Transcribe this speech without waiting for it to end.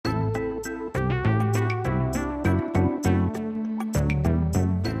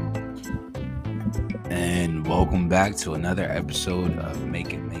Welcome back to another episode of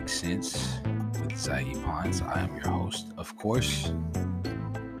Make It Make Sense with Zaid Ponce. I am your host, of course.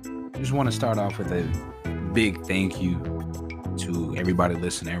 Just want to start off with a big thank you to everybody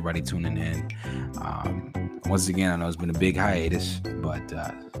listening, everybody tuning in. Once again, I know it's been a big hiatus, but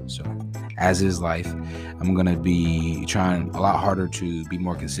so as is life, I'm gonna be trying a lot harder to be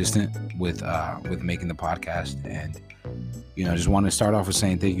more consistent with making the podcast. And just want to start off with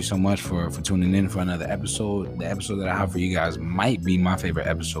saying thank you so much for tuning in for another episode. The episode that I have for you guys might be my favorite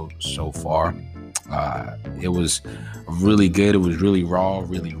episode so far. It was really good. It was really raw,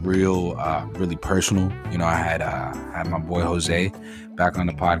 really real, really personal. I had my boy Jose back on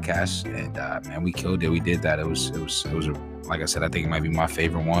the podcast, and man, we killed it. We did that. It was like I said, I think it might be my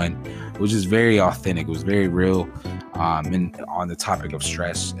favorite one. It was just very authentic. It was very real, and on the topic of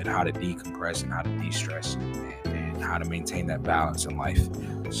stress and how to decompress and how to de-stress and how to maintain that balance in life.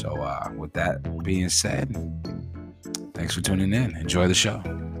 So with that being said, thanks for tuning in. Enjoy the show.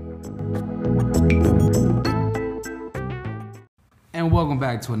 And welcome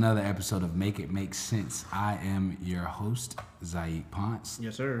back to another episode of Make It Make Sense. I am your host, Zaid Ponce.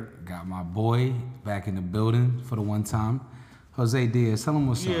 Yes, sir. Got my boy back in the building for the one time, Jose Diaz. Tell him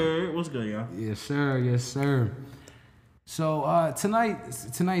what's up. Yeah, what's good, y'all? Yes, sir. Yes, sir. So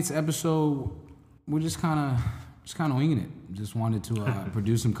tonight's episode, we're just kind of winging it. Just wanted to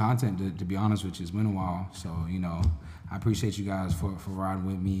produce some content. To be honest with you, it's been a while. So I appreciate you guys for riding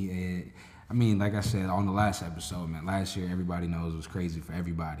with me. Like I said on the last episode, man, last year, everybody knows, it was crazy for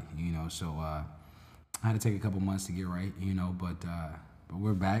everybody, so I had to take a couple months to get right, but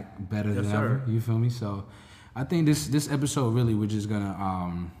we're back better than ever, you feel me? So I think this episode, really, we're just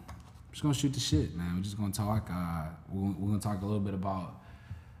gonna shoot the shit, man. We're just gonna talk, we're gonna talk a little bit about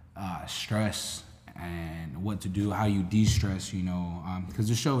stress and what to do, how you de-stress, because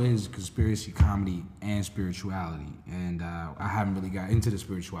the show is conspiracy, comedy, and spirituality, and I haven't really got into the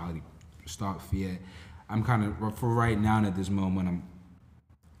spirituality stuff yet. I'm kind of, for right now at this moment, I'm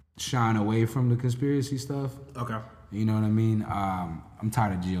shying away from the conspiracy stuff. Okay. You know what I mean? I'm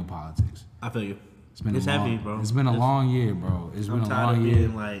tired of geopolitics. I feel you. It's heavy, bro. It's been a long year, bro. It's been a long year. I'm tired of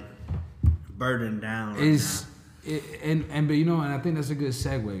being like burdened down. But I think that's a good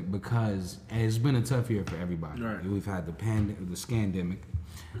segue because it's been a tough year for everybody. Right. We've had the scandemic.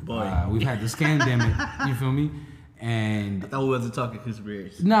 Boy. We've had the scandemic. You feel me? And I thought we wasn't talking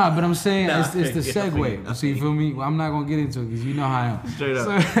conspiracy. Nah, but I'm saying it's the segue. So you feel me? Well, I'm not gonna get into it because you know how I am. Straight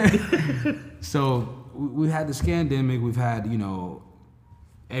up. So we had the scandemic. We've had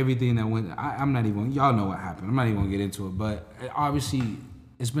everything that went. Y'all know what happened. I'm not even gonna get into it. But obviously,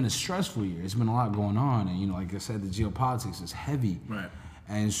 it's been a stressful year. It's been a lot going on, and like I said, the geopolitics is heavy. Right.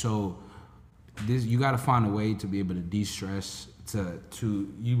 And so you got to find a way to be able to de-stress.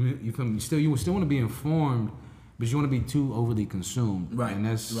 You feel me? You still want to be informed. But you want to be too overly consumed, right? And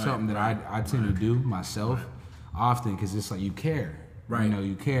that's something that I tend to do myself often because it's like you care, right?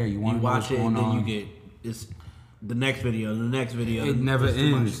 You care. You want to watch know what's going on. You get it's the next video, the next video. It never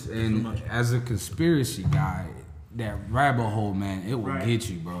ends. And as a conspiracy guy, that rabbit hole, man, it will get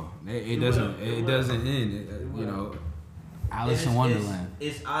you, bro. It doesn't end. Alice in Wonderland.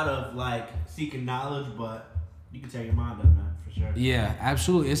 It's out of like seeking knowledge, but you can take your mind up, man. Sure. Yeah,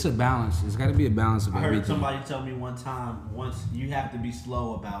 absolutely. It's a balance. It's got to be a balance of everything. I heard somebody tell me one time, you have to be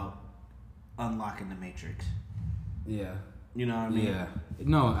slow about unlocking the matrix. Yeah. You know what I mean? Yeah.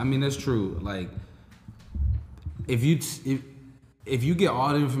 No, that's true. Like, if you get all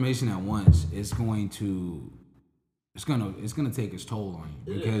the information at once, it's gonna take its toll on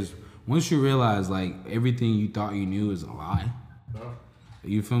you because once you realize like everything you thought you knew is a lie. Oh.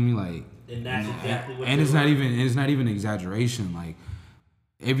 You feel me? Like. And that's exactly what. And it's not even exaggeration. Like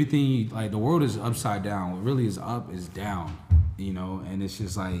everything, like the world is upside down. What really is up is down. And it's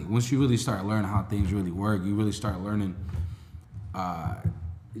just like once you really start learning how things really work, you really start learning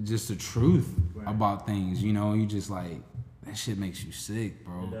just the truth about things. You just like that shit makes you sick,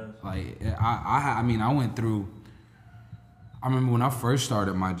 bro. It does. Like I went through. I remember when I first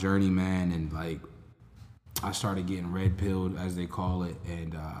started my journey, man, and like. I started getting red pilled, as they call it,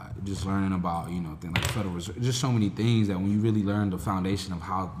 and just learning about, things like Federal Reserve, just so many things that when you really learn the foundation of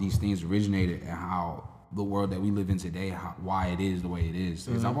how these things originated and how the world that we live in today, why it is the way it is.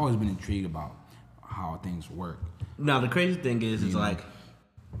 Because I've always been intrigued about how things work. Now, the crazy thing is like,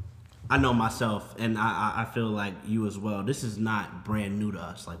 I know myself, and I feel like you as well. This is not brand new to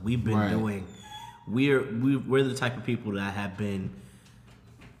us. Like, we've been doing, we're the type of people that have been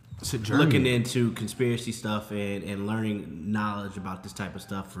It's a journey. looking into conspiracy stuff and learning knowledge about this type of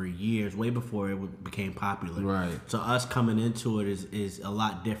stuff for years, way before it became popular. Right. So us coming into it is a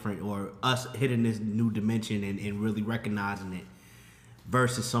lot different, or us hitting this new dimension and really recognizing it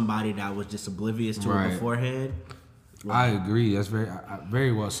versus somebody that was just oblivious to it beforehand. I agree. That's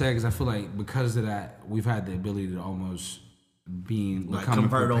very well said, because I feel like because of that, we've had the ability to almost becoming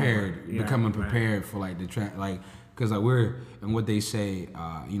prepared for like the trend, like. Because like we're, and what they say,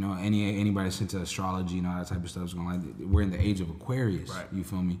 anybody that's into astrology and all that type of stuff is going like, we're in the age of Aquarius. Right. You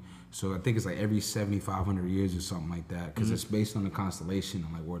feel me? So I think it's like every 7,500 years or something like that. Because it's based on the constellation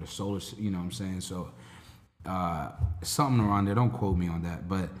and like where the solar, you know what I'm saying? So something around there. Don't quote me on that,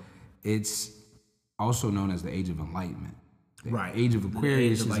 but it's also known as the age of enlightenment. The age of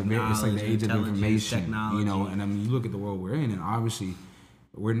Aquarius is like it's like the age of information. Technology. You know, and I mean, you look at the world we're in, and obviously.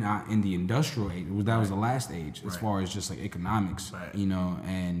 We're not in the industrial age. That was the last age, as far as just like economics, you know,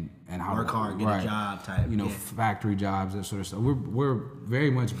 and how work hard, get a job type, factory jobs, that sort of stuff. We're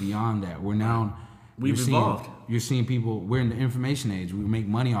very much beyond that. We're now we've evolved. You're seeing people. We're in the information age. We make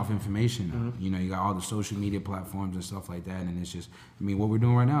money off information now. You know, you got all the social media platforms and stuff like that, and it's just. I mean, what we're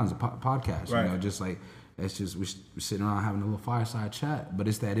doing right now is a podcast. Right. You know, just like that's just we're sitting around having a little fireside chat, but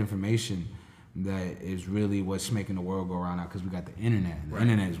it's that information. That is really what's making the world go around now, because we got the internet. The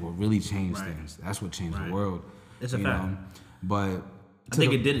internet is what really changed things. That's what changed the world. It's a fact. But I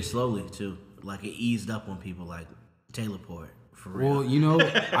think it did it slowly too. Like it eased up on people, like Taylor Port. For real. Well, you know,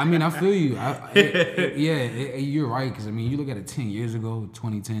 I mean, I feel you. You're right, because I mean, you look at it 10 years ago,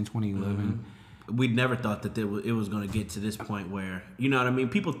 2010, 2011. We never thought that it was going to get to this point where, you know what I mean?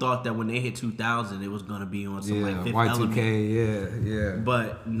 People thought that when they hit 2000, it was going to be on some like Fifth Element. Y2K, yeah.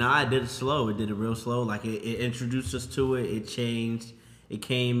 But nah, it did it slow. It did it real slow. Like it introduced us to it. It changed. It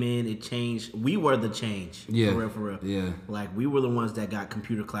came in. It changed. We were the change. Yeah. For real. Yeah. Like we were the ones that got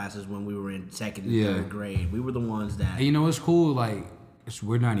computer classes when we were in second and third grade. We were the ones that. And you know, it's cool. Like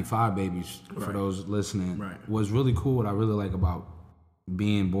we're 95 babies for those listening. Right. What's really cool, what I really like about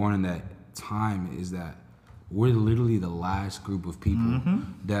being born in that time is that we're literally the last group of people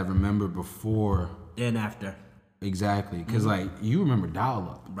that remember before and after. Exactly, because like you remember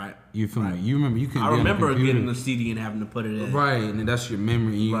dial-up, right? You feel me? You remember you can. I remember getting the CD and having to put it in, right? And that's your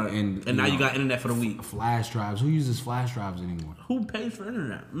memory, right. And now you got internet for the week. Flash drives. Who uses flash drives anymore? Who pays for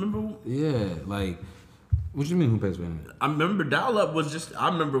internet? Remember? Yeah, like. What you mean? Who pays for internet? I remember dial-up was just. I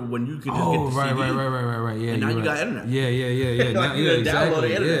remember when you could just get the CD. Right. Yeah, and now you got internet. Yeah. Like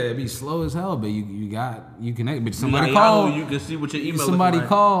Exactly. Yeah, it'd be slow as hell, but you connect. But somebody you call. You can see what your email. Somebody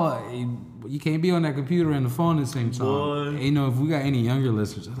call. You can't be on that computer and the phone at the same time. And, you know, if we got any younger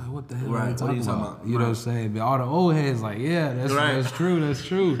listeners, they're like, what the hell are you talking about? You know what I'm saying? But all the old heads like, yeah, that's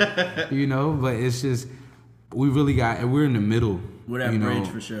true. You know, but it's just we really got, and we're in the middle. We're that bridge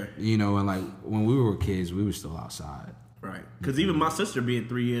for sure. You know, and like when we were kids, we were still outside. Right. Because even my sister being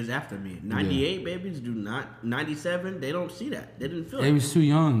 3 years after me, 98 babies do not, 97, they don't see that. They didn't feel it. They was too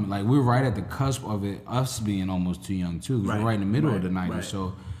young. Like we're right at the cusp of it, us being almost too young too. We're right in the middle of the 90s. Right.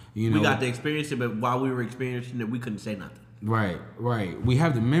 So, you know. We got to experience it, but while we were experiencing it, we couldn't say nothing. Right. We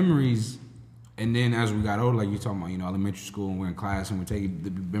have the memories. And then as we got older, like you talking about, you know, elementary school, and we're in class, and we're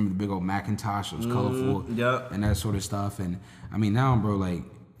remember the big old Macintosh, it was colorful, and that sort of stuff. And I mean, now, bro, like,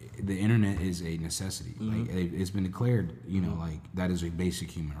 the internet is a necessity. Like, it's been declared, you know, like, that is a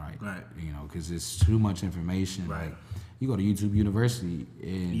basic human right. Right. You know, because it's too much information. Right. Like, you go to YouTube University,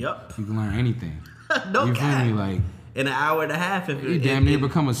 and you can learn anything. You feel me? Like, in an hour and a half, if you damn near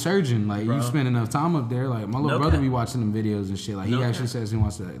become a surgeon. Like, you spend enough time up there. Like, my little brother be watching them videos and shit. Like, he actually says he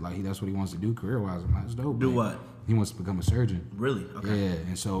wants to, like, that's what he wants to do career wise. I'm like, that's dope. Do what? He wants to become a surgeon. Really? Okay. Yeah,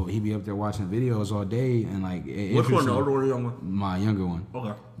 and so he be up there watching videos all day, and like, which one, the older one or the younger one? My younger one.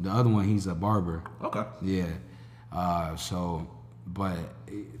 Okay. The other one, he's a barber. Okay. Yeah. But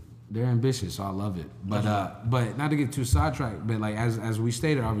they're ambitious, so I love it. But not to get too sidetracked, but like as we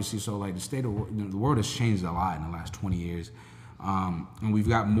stated, obviously, so like the state of the world has changed a lot in the last 20 years. And we've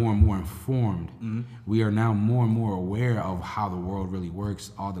got more and more informed. We are now more and more aware of how the world really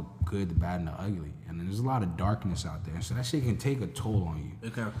works, all the good, the bad, and the ugly. And there's a lot of darkness out there. So that shit can take a toll on you.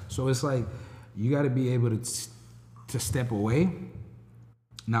 Okay. So it's like you got to be able to step away,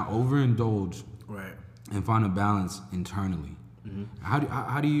 not overindulge, right, and find a balance internally. How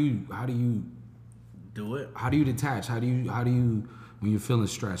do you do it? How do you detach? How do you when you're feeling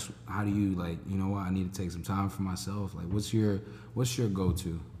stressed, how do you, like, you know what, I need to take some time for myself? Like, what's your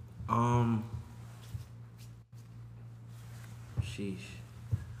go-to? Sheesh.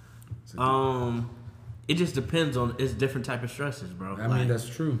 It just depends on, it's different type of stresses, bro. I mean, that's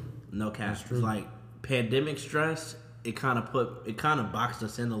true. No cap. It's like pandemic stress it kind of boxed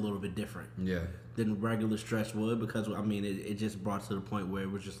us in a little bit different. Yeah. Than regular stress would, because I mean it just brought to the point where it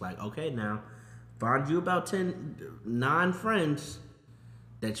was just like, okay, now find you about 9 friends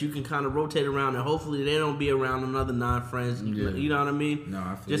that you can kind of rotate around, and hopefully they don't be around another 9 friends. Yeah. You know what I mean? No,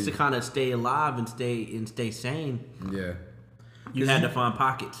 I feel just you. to kind of stay alive and stay sane. Yeah. You had to find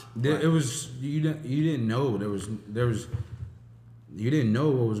pockets. It was you didn't know there was you didn't know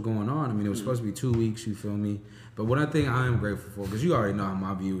what was going on. I mean, it was supposed to be 2 weeks. You feel me? But what I think I am grateful for, because you already know how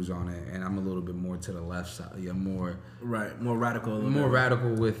my views on it, and I'm a little bit more to the left side. Yeah, more radical.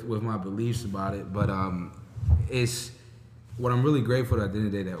 Radical with my beliefs about it. But it's what I'm really grateful at the end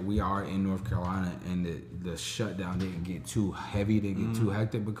of the day that we are in North Carolina, and the shutdown didn't get too heavy, didn't get too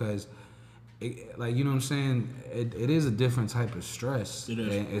hectic, because like, you know what I'm saying, it is a different type of stress. It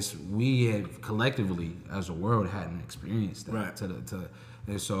is. And we have collectively as a world hadn't experienced that. Right.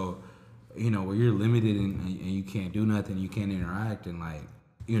 And so, you know, where you're limited and you can't do nothing, you can't interact, and like,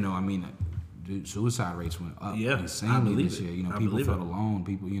 you know, I mean, dude, suicide rates went up insanely this year. You know, people felt alone.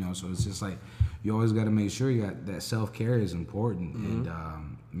 People, you know, so it's just like you always got to make sure you got that self-care is important,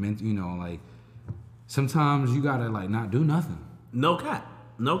 and you know, like sometimes you gotta like not do nothing. No cap.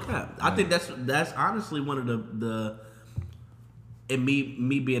 I think that's honestly one of the and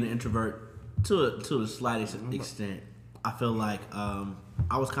me being an introvert to the slightest extent. I feel like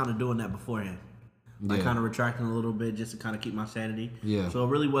I was kind of doing that beforehand. Like kind of retracting a little bit just to kind of keep my sanity. Yeah. So it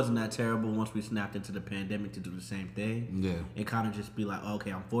really wasn't that terrible once we snapped into the pandemic to do the same thing. Yeah. And kind of just be like,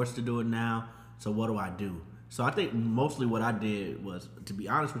 okay, I'm forced to do it now. So what do I do? So I think mostly what I did was, to be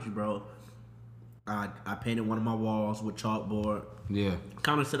honest with you, bro, I painted one of my walls with chalkboard. Yeah.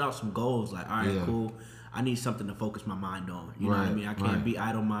 Kind of set out some goals. Like, all right, cool. I need something to focus my mind on. You know what I mean? I can't be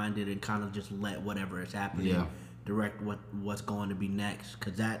idle-minded and kind of just let whatever is happening direct what's going to be next.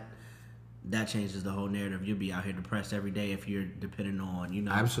 Because that changes the whole narrative. You'll be out here depressed every day if you're depending on, you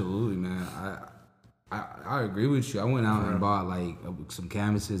know. Absolutely, man. I agree with you. I went out and bought like some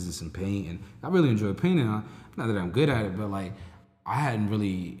canvases and some paint, and I really enjoy painting. Not that I'm good at it, but like I hadn't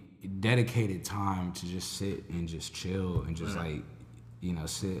really dedicated time to just sit and just chill and just like, you know,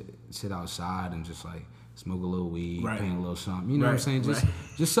 sit outside and just like smoke a little weed, paint a little something. You know what I'm saying?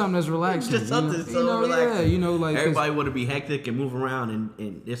 Just something that's relaxing. Just something relaxing. Yeah, you know, like everybody want to be hectic and move around,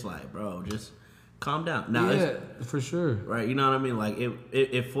 and it's like, bro, just calm down. Now, yeah, for sure. Right, you know what I mean? Like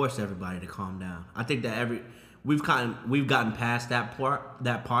it forced everybody to calm down. I think that we've gotten past that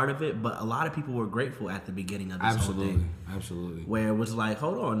part of it, but a lot of people were grateful at the beginning of this whole thing. Absolutely. Where it was like,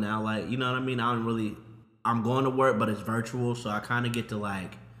 hold on now, like, you know what I mean? I'm going to work, but it's virtual, so I kind of get to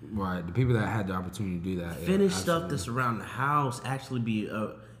like. Right, the people that had the opportunity to do that. Finish stuff that's around the house, actually be,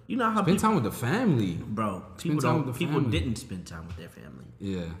 you know how spend time with the family. Bro, people didn't spend time with their family.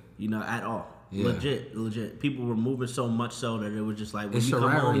 Yeah. You know, at all. Yeah. Legit. People were moving so much so that it was just like, when you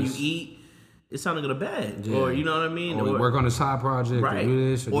come home and you eat, it's time to go to bed. Yeah. Or, you know what I mean? Or work on a side project, right. or do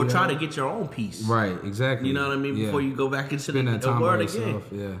this, or try to get your own peace. Right, exactly. You know what I mean? Before you go back into the world again.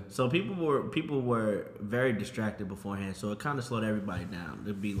 Yeah. So people were very distracted beforehand, so it kind of slowed everybody down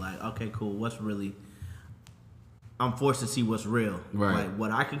to be like, okay, cool, I'm forced to see what's real. Right. Like,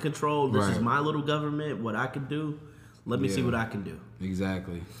 what I can control, this is my little government, what I can do, let me see what I can do.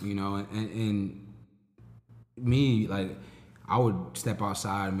 Exactly. You know, and me, like, I would step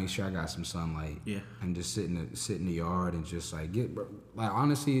outside and make sure I got some sunlight. Yeah. And just sit in the yard and just like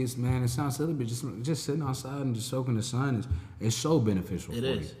honestly, it sounds silly, but just sitting outside and just soaking the sun is so beneficial for you.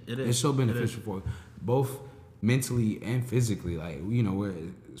 It is. It's so beneficial for you, both mentally and physically. Like, you know, we're,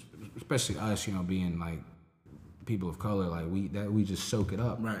 especially us, you know, being like people of color, like we just soak it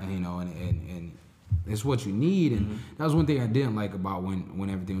up. Right. And, you know, and it's what you need, and that was one thing I didn't like about when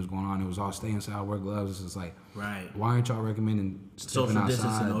everything was going on. It was all stay inside, wear gloves. It's just like, why aren't y'all recommending stepping social outside?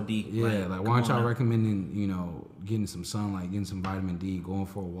 Distancing OD. Yeah, like why aren't y'all recommending, you know, getting some sunlight, getting some vitamin D, going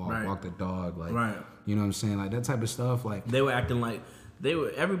for a walk, walk the dog, like, you know what I'm saying, like that type of stuff. Like they were acting like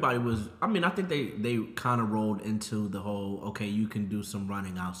everybody was. I mean, I think they kind of rolled into the whole, okay, you can do some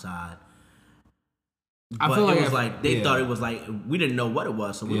running outside. I feel like it was like they thought it was like, we didn't know what it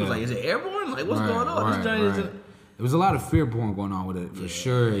was, so we was like, is it airborne? Like, what's going on? There was a lot of fear porn going on with it for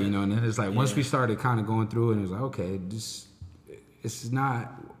sure, you know. And then it's like once we started kind of going through it, and it was like, okay, it's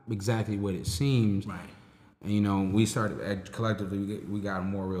not exactly what it seems, right? And you know, we started collectively, we got a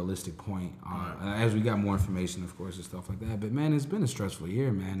more realistic point as we got more information, of course, and stuff like that. But man, it's been a stressful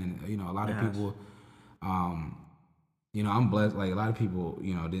year, man, and you know, a lot of people. You know, I'm blessed. Like, a lot of people,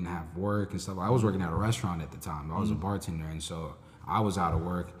 you know, didn't have work and stuff. I was working at a restaurant at the time. I was a bartender, and so I was out of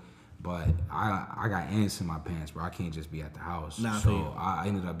work. But I got ants in my pants, bro. I can't just be at the house. Nah, so I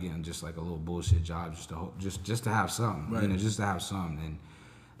ended up getting just like a little bullshit job just to have something, right. just to have something. And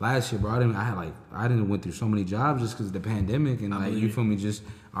last year, bro, I didn't went through so many jobs just because of the pandemic, and like you feel me, just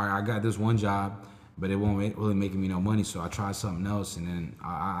all right, I got this one job, but it won't really making me no money, so I tried something else, and then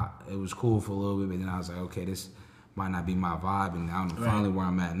it was cool for a little bit, but then I was like, okay, this might not be my vibe, and I'm finally where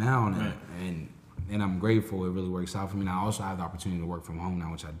I'm at now, and I'm grateful. It really works out for me. And I also have the opportunity to work from home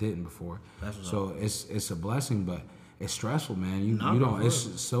now, which I didn't before. So it's a blessing, but it's stressful, man. You don't.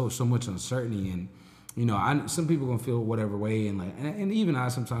 It's so much uncertainty, and some people gonna feel whatever way, and like, and even I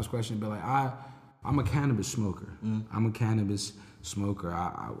sometimes question, but like I'm a cannabis smoker. I'm a cannabis smoker.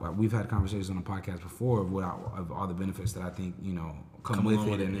 We've had conversations on the podcast before of all the benefits that I think come with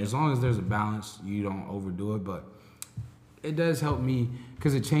it, and as long as there's a balance, you don't overdo it, but. It does help me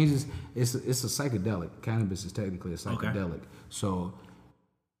because it changes. It's a psychedelic. Cannabis is technically a psychedelic, so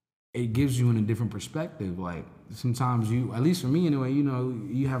it gives you in a different perspective. Like sometimes at least for me anyway,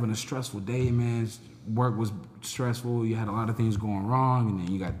 you having a stressful day, man. Work was stressful. You had a lot of things going wrong, and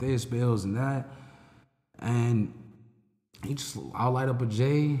then you got this bills and that, and I'll light up a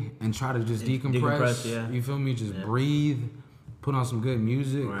J and try to just decompress. Yeah. You feel me? Just breathe. Put on some good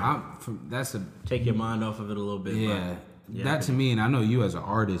music. Right. Take your mind off of it a little bit. Yeah. Yeah, that to me, and I know you as an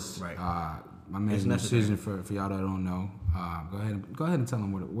artist, right. My man's decision for y'all that don't know. Go ahead and tell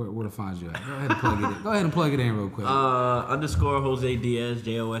them where to find you at. Go ahead and plug it in. Go ahead and plug it in real quick. _ Jose Diaz,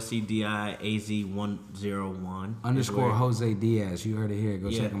 JOSEDIAZ101. _ Jose Diaz. You heard it here.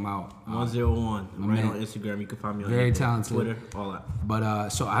 Go check him out. 101. Right on Instagram. You can find me on very talented. Twitter, all that. But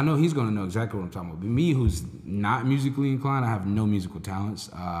so I know he's gonna know exactly what I'm talking about. But me, who's not musically inclined, I have no musical talents.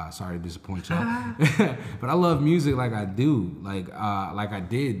 Sorry to disappoint y'all. But I love music like I do. Like I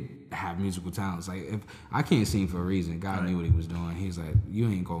did have musical talents. Like if I can't sing for a reason, God knew what he was doing. He's like, you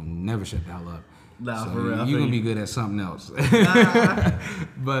ain't gonna never shut the hell up. Nah, so for real. You're gonna be good at something else.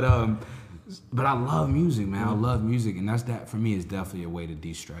 But I love music, man. I love music, and that for me is definitely a way to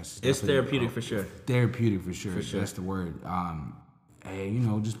de-stress. It's therapeutic for sure. Therapeutic for sure. That's the word. Hey,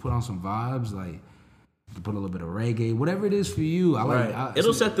 just put on some vibes, like put a little bit of reggae, whatever it is for you.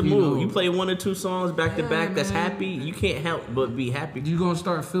 It'll set the mood. You play 1 or 2 songs back to back that's happy. You can't help but be happy. You're gonna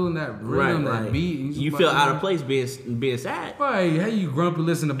start feeling that rhythm, that beat. You feel out of place being sad. Right? Hey, you grumpy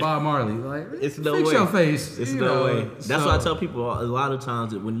listen to Bob Marley? Like, it's no fix way. Your face. It's no way. That's why I tell people a lot of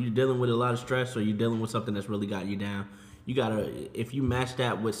times that when you're dealing with a lot of stress or you're dealing with something that's really got you down, you gotta, if you match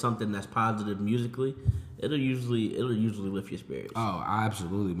that with something that's positive musically, it'll usually lift your spirits. Oh,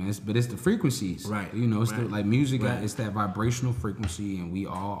 absolutely, man. But it's the frequencies, right? It's like music. Right. It's that vibrational frequency, and we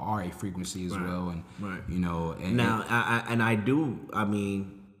all are a frequency as well. And and now I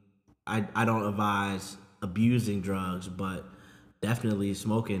don't advise abusing drugs, but definitely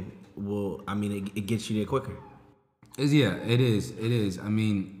smoking will. I mean, it gets you there quicker. It is. I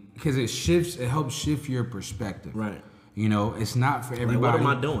mean, because it helps shift your perspective, right? It's not for everybody. Like, what am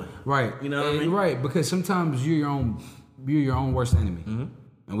I doing? Right. You know what I mean? Right, because sometimes you're your own worst enemy. Mm-hmm.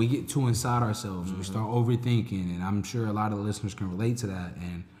 And we get too inside ourselves. Mm-hmm. We start overthinking, and I'm sure a lot of the listeners can relate to that.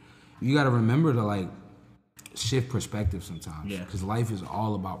 And you got to remember to shift perspective sometimes. Yeah. Because life is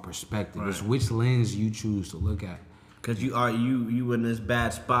all about perspective. Right. It's which lens you choose to look at. Because you in this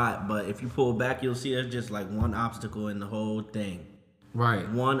bad spot, but if you pull back, you'll see there's just one obstacle in the whole thing. Right.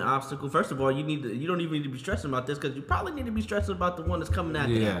 One obstacle. First of all, you don't even need to be stressing about this because you probably need to be stressing about the one that's coming at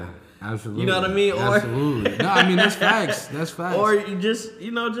you. Yeah, absolutely. You know what I mean? Absolutely. No, I mean that's facts. That's facts. Or you just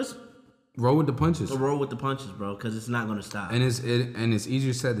roll with the punches. Roll with the punches, bro, because it's not gonna stop. And it's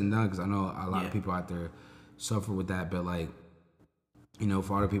easier said than done because I know a lot of people out there suffer with that, but for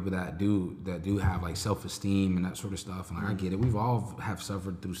all the people that do have self-esteem and that sort of stuff, and I get it. We've all have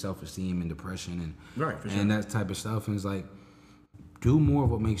suffered through self-esteem and depression and for sure. And that type of stuff, and it's do more of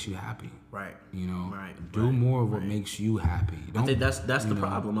what makes you happy. Right. Do more of what makes you happy. I think that's the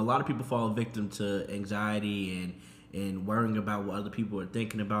problem. A lot of people fall victim to anxiety and worrying about what other people are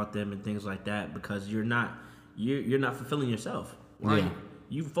thinking about them and things like that because you're not fulfilling yourself. Right. Yeah.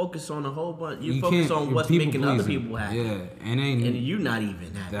 You focus on a whole bunch. You focus on what's making other people happy. Yeah, and you're not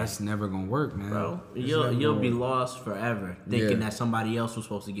even happy. That's never gonna work, man. Bro, you'll be lost forever thinking that somebody else was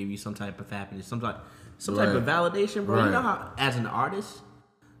supposed to give you some type of happiness, some type of validation, bro. Right. You know how, as an artist,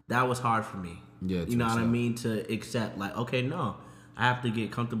 that was hard for me. Yeah, you know what I mean? To accept, okay, no, I have to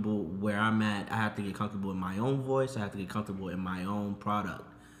get comfortable where I'm at. I have to get comfortable in my own voice. I have to get comfortable in my own product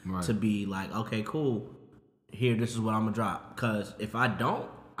to be okay, cool. Here, this is what I'm gonna drop. Because if I don't,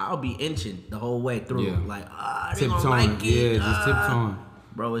 I'll be inching the whole way through. Yeah. They gonna like it. Yeah, just tiptoeing.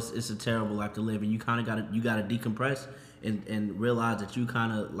 Bro, it's a terrible life to live, and you kind of gotta decompress and realize that you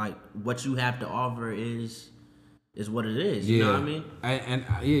kind of like what you have to offer is what it is. You know what I mean? And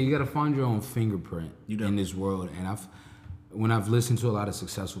you got to find your own fingerprint in this world. And when I've listened to a lot of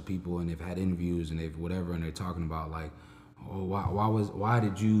successful people and they've had interviews and they've whatever, and they're talking about like, oh, why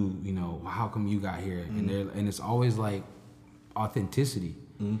did you, how come you got here? And it's always like authenticity.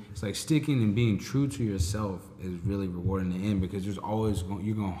 It's like sticking and being true to yourself is really rewarding in the end, because there's always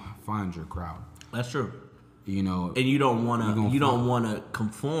you're gonna find your crowd. That's true. And you don't wanna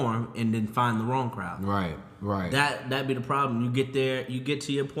conform and then find the wrong crowd. Right. That be the problem. You get there, you get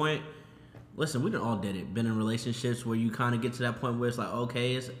to your point. Listen, we done all did it. Been in relationships where you kind of get to that point where it's like,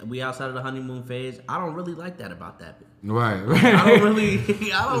 okay, we outside of the honeymoon phase. I don't really like that about that. Right. I don't really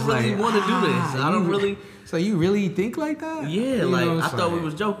want to do this. I don't really. So you really think like that? Yeah, I thought we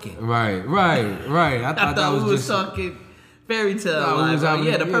was joking. Right. I thought we was talking fairy tale.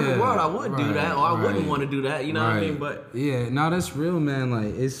 The perfect world, I would do that, or I wouldn't want to do that. You know what I mean? But yeah, no, that's real, man.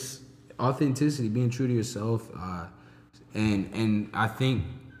 Like, it's authenticity, being true to yourself, and I think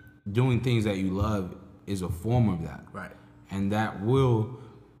doing things that you love is a form of that. Right. And that will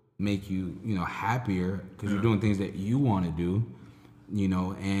make you, happier, because you're doing things that you want to do,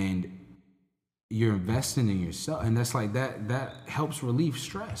 and you're investing in yourself. And that's like that helps relieve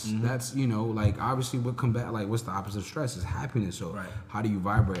stress. That's, obviously what combat, like, what's the opposite of stress is happiness. So how do you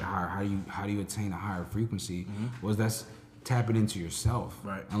vibrate higher? How do you attain a higher frequency? Well, that's tapping into yourself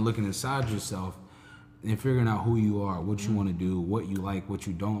and looking inside yourself and figuring out who you are, what you want to do, what you like, what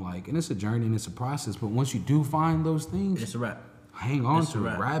you don't like. And it's a journey and it's a process. But once you do find those things, it's a wrap. Hang on to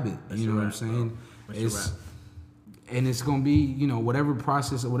it, grab it. You know what I'm saying? And it's gonna be, whatever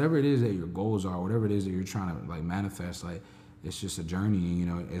process or whatever it is that your goals are, whatever it is that you're trying to like manifest, like, it's just a journey.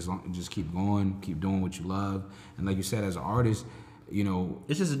 As long just keep going, keep doing what you love. And like you said, as an artist,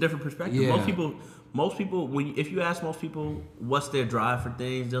 it's just a different perspective. Yeah. Most people, if you ask most people what's their drive for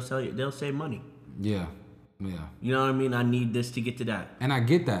things, they'll say money. Yeah. You know what I mean? I need this to get to that. And I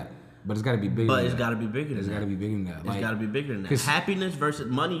get that. But it's got to be bigger than that. It's got to be bigger than that. It's got to be bigger than that. It's got to be bigger than that. Happiness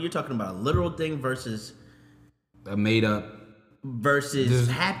versus money, you're talking about a literal thing versus a made up. Versus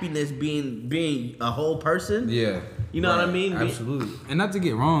happiness being a whole person. Yeah. You know what I mean? Absolutely. And not to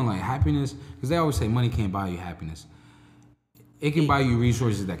get wrong, like happiness, because they always say money can't buy you happiness. It can buy you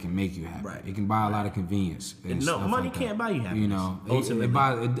resources that can make you happy. Right. It can buy a lot of convenience. No, money can't buy you happiness.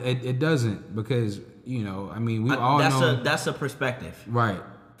 It doesn't, because we all know that's a perspective. Right.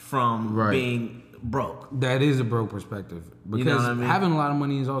 From being broke. That is a broke perspective, because having a lot of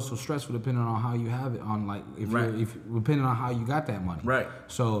money is also stressful depending on how you have it. On like if depending on how you got that money. Right.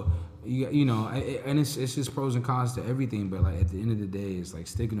 So and it's just pros and cons to everything. But like at the end of the day, it's like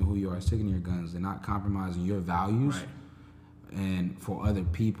sticking to who you are, sticking to your guns, and not compromising your values. Right. And for other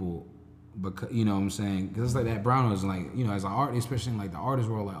people, because you know what I'm saying, because it's like that Brown was like, as an artist, especially in like the artist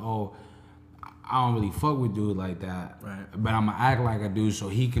world, like, oh, I don't really fuck with dude like that, right? But I'm gonna act like I do so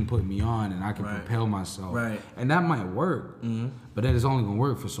he can put me on and I can propel myself, right? And that might work, but then it's only gonna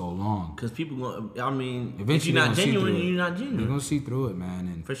work for so long. Because people, eventually if you're not genuine, you're not genuine. You're gonna see through it, man,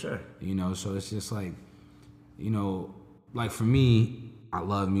 and for sure, So it's just like, like for me. I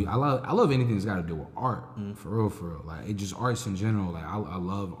love music. I love anything that's got to do with art. For real. Like, it just arts in general. Like, I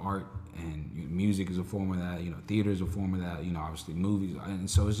love art, and music is a form of that. Theater is a form of that. Obviously movies. And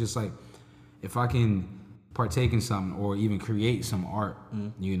so it's just like, if I can partake in something or even create some art,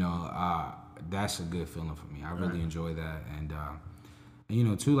 that's a good feeling for me. I really enjoy that.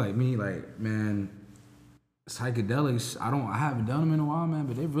 And too, like me, like, man, psychedelics. I haven't done them in a while, man,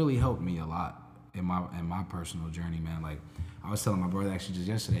 but they've really helped me a lot in my personal journey, man. Like, I was telling my brother actually just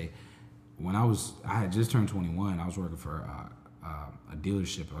yesterday, when I had just turned 21, I was working for a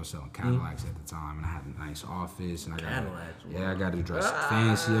dealership. I was selling Cadillacs at the time, and I had a nice office, and I got to dress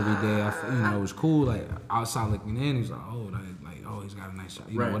fancy every day. It was cool. Like, outside looking in, he's like, he's got a nice shop,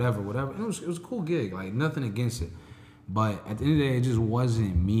 whatever. And it was a cool gig, like nothing against it, but at the end of the day, it just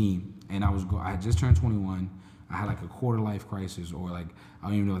wasn't me. And I had just turned 21. I had like a quarter life crisis, or like, I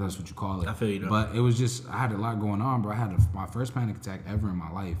don't even know if that's what you call it. I feel you, though. But it was just, I had a lot going on, bro. I had my first panic attack ever in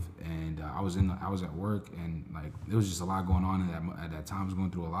my life, and I was at work, and like, there was just a lot going on at that time. I was going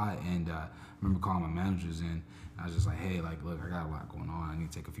through a lot, and I remember calling my managers in. I was just like, hey, like, look, I got a lot going on. I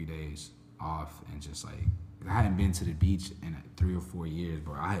need to take a few days off, and just like, I hadn't been to the beach in 3 or 4 years,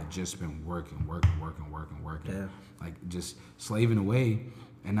 bro. I had just been working, yeah. Like, just slaving away.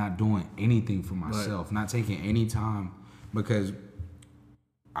 And not doing anything for myself, not taking any time, because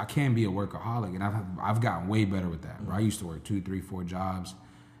I can be a workaholic, and I've gotten way better with that. Bro. I used to work 2, 3, 4 jobs,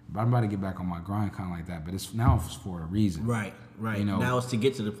 But I'm about to get back on my grind, kind of like that. But it's for a reason. Right. You know, now it's to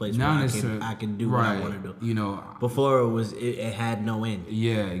get to the place where I can do what I want to do. You know, before it had no end.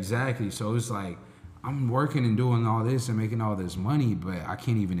 Yeah, exactly. So it's like I'm working and doing all this and making all this money, but I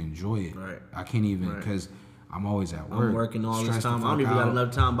can't even enjoy it. Right. I can't even because I'm always at work. I'm working all this time. I don't even got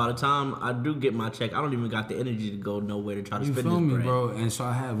enough time. By the time I do get my check, I don't even got the energy to go nowhere to try to spend this bread. You feel me, bro? And so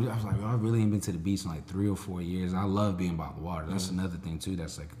I was like, I really ain't been to the beach in like 3 or 4 years. I love being by the water. That's another thing too.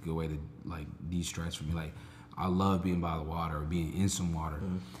 That's like a good way to like de-stress for me. Like I love being by the water or being in some water.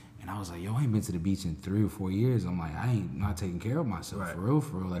 And I was like, yo, I ain't been to the beach in 3 or 4 years. I'm like, I ain't not taking care of myself for real.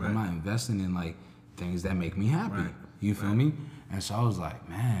 Like I'm not investing in like things that make me happy. You feel me? And so I was like,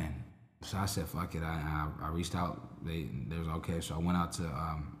 man. So I said, fuck it. I reached out. They was okay. So I went out to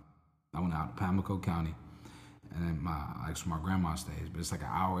Pamlico County, and then my grandma stays. But it's like an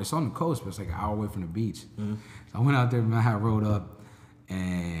hour. It's on the coast, but it's like an hour away from the beach. So I went out there, and I had rode up,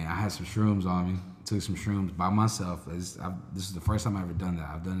 and I had some shrooms on me. Took some shrooms by myself. This is the first time I've ever done that.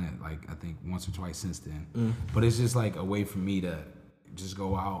 I've done it like I think once or twice since then. But it's just like a way for me to just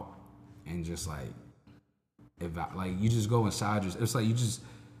go out and just like you just go inside. It's like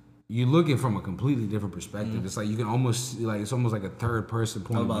you look at it from a completely different perspective. It's like you can almost it's almost like a third person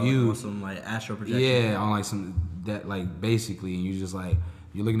point of view. Some like astral projection. Yeah, on like some that like basically, and you just like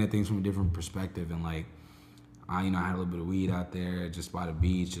you're looking at things from a different perspective. And like I had a little bit of weed out there, just by the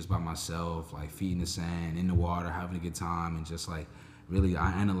beach, just by myself, like feet in the sand, in the water, having a good time, and just like really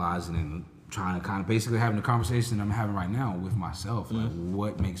analyzing and trying to kind of basically having the conversation I'm having right now with myself. Like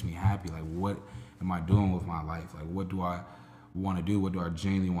what makes me happy? Like what am I doing with my life? Like what do I want to do? What do I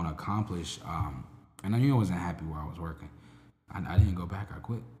genuinely want to accomplish? And I knew I wasn't happy where I was working. I didn't go back. I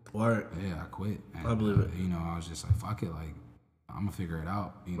quit. Word. Yeah, I quit. And, I believe it. I was just like, fuck it. Like, I'm gonna figure it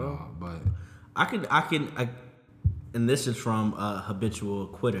out. Know, but I can, and this is from a habitual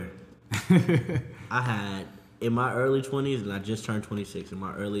quitter. I had in my early 20s, and I just turned 26. In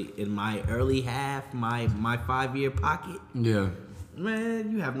my early half, my 5-year pocket. Yeah.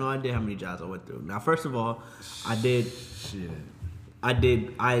 Man, you have no idea how many jobs I went through. Now, first of all, I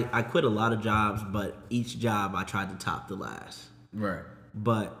quit a lot of jobs, but each job I tried to top the last. Right.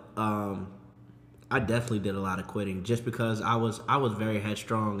 But I definitely did a lot of quitting just because I was very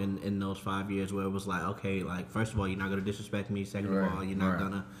headstrong in those 5 years where it was like, okay, like first of all, you're not gonna disrespect me. Second of all, you're not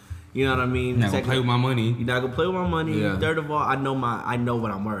gonna, you know what I mean? You're not gonna play with my money. You're not gonna play with my money. Yeah. Third of all, I know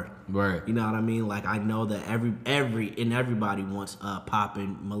what I'm worth. Right. You know what I mean? Like I know that everybody wants a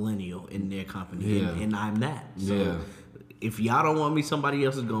popping millennial in their company, and I'm that. So if y'all don't want me, somebody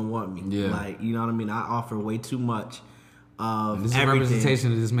else is gonna want me. Yeah. Like you know what I mean? I offer way too much. This is a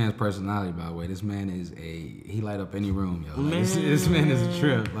representation of this man's personality, by the way. This man he light up any room, yo. Like, this man is a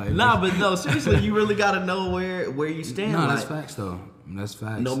trip. Like, but seriously, you really gotta know where you stand. No, that's facts though. That's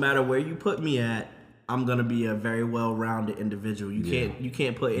facts. No matter where you put me at, I'm gonna be a very well-rounded individual. You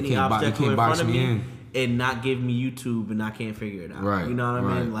can't put any obstacle in front of me and not give me YouTube and I can't figure it out. Right. You know what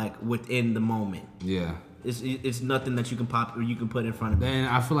I mean? Like within the moment. Yeah. It's nothing that you can pop or you can put in front of me. And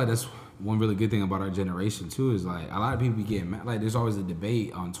I feel like that's one really good thing about our generation too is like a lot of people be getting mad. Like there's always a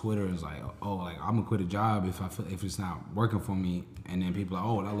debate on Twitter. It's like, oh, like I'm gonna quit a job if it's not working for me, and then people are like,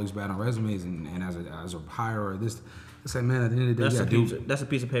 oh, that looks bad on resumes, and as a hirer, this. It's like, man, at the end of the day, that's a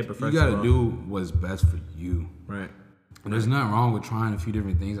piece of paper. First, you gotta do what's best for you. Right. And there's nothing wrong with trying a few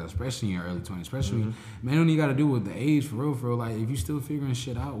different things, especially in your early 20s. Especially, man, don't you got to do with the age for real. Like, if you still figuring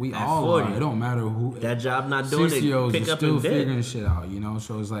shit out, we at all 40, are. It don't matter who. That job not doing 60-year-olds it, pick are up still and figuring shit out,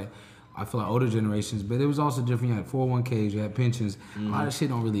 So it's like, I feel like older generations, but it was also different. You had 401ks, you had pensions. A lot of shit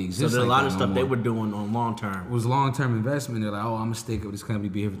don't really exist. So there's like a lot of stuff they were doing on long term. It was long-term investment. They're like, oh, I'm going to stick with this company,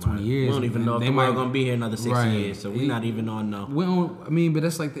 be here for 20 years. We don't even know if we're going to be here another 6 years, so we're not even on no. We don't, I mean, but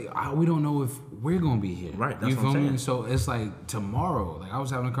that's like, we don't know if we're going to be here. Right, that's what I'm saying. So it's like tomorrow. Like I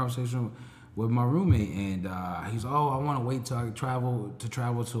was having a conversation with my roommate, and he's I want to wait till I travel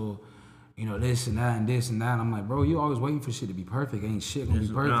to, this and that and this and that. I'm like, bro, you always waiting for shit to be perfect. Ain't shit gonna be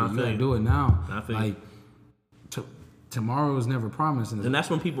perfect. You gotta do it now. Like, tomorrow is never promised. And that's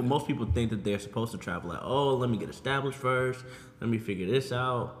when most people think that they're supposed to travel. Like, oh, let me get established first. Let me figure this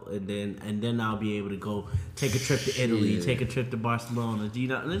out, and then I'll be able to go take a trip to Italy, take a trip to Barcelona.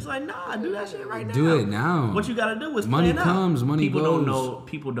 And it's like, nah, do that shit right now. Do it now. What you gotta do is money plan comes, out. Money goes.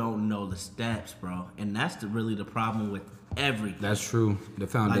 People don't know the steps, bro, and that's really the problem with everything. That's true. The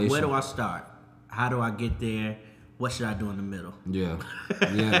foundation. Like, where do I start? How do I get there? What should I do in the middle? Yeah.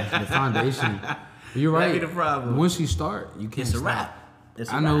 The foundation. You're right. That'd be the problem. Once you start, you can't stop. It's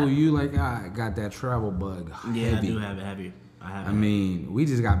a wrap. I know you got that travel bug. Yeah, heavy. I do have it heavy. I mean, we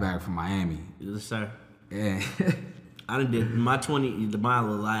just got back from Miami. Yes, sir. Yeah. I done did my 20, my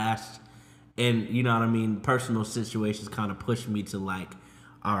last, and you know what I mean. Personal situations kind of pushed me to like,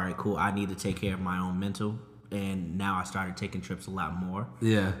 all right, cool. I need to take care of my own mental, and now I started taking trips a lot more.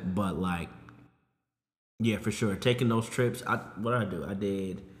 Yeah, but like, yeah, for sure, taking those trips. What did I do? I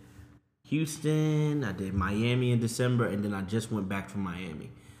did Houston, I did Miami in December, and then I just went back from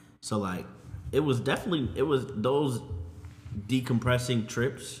Miami. So like, it was those decompressing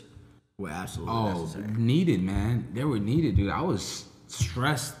trips were absolutely necessary. Needed, man. They were needed, dude. I was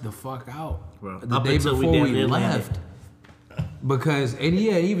stressed the fuck out, Bro, the day before we left. Because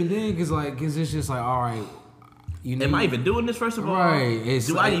even then, cause it's just like, all right, you know, am I even doing this? First of all, right?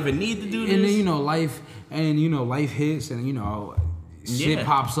 Do I even need to do this? And then life hits, and shit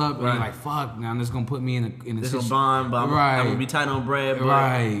pops up, and you're like, fuck, now this gonna put me in a this situation. Bond, but I'm gonna be tight on bread, but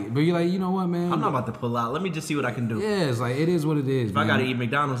right? But you're like, you know what, man? I'm not about to pull out. Let me just see what I can do. Yeah, it's like it is what it is. If I gotta eat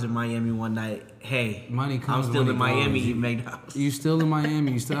McDonald's in Miami one night, hey, money comes. I'm still in Miami eating McDonald's. You still in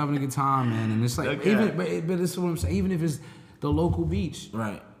Miami? You still having a good time, man? And it's like but this is what I'm saying. Even if it's the local beach,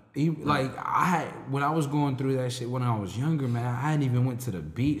 right? Like when I was going through that shit when I was younger, man, I hadn't even went to the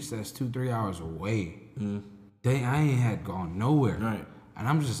beach. That's 2-3 hours away. I ain't had gone nowhere. Right. And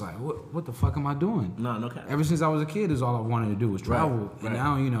I'm just like, what the fuck am I doing? No cap. Ever since I was a kid, is all I wanted to do was travel. Right.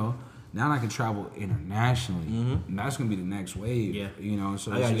 And now I can travel internationally, and that's gonna be the next wave. Yeah.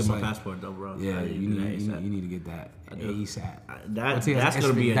 So I gotta get my passport though, bro. Yeah, you need to get that ASAP. That's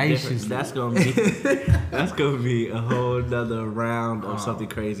gonna be a different. That's gonna be a whole nother round of something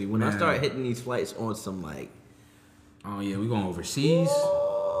crazy. When I start hitting these flights on some like, oh yeah, we going overseas.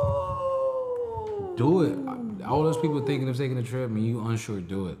 Do it. All those people thinking of taking a trip, and you unsure,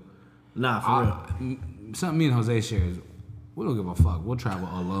 do it. Nah, for real. Something me and Jose shares. We don't give a fuck. We'll travel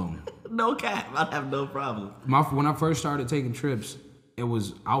alone. No cap. I have no problem. When I first started taking trips, I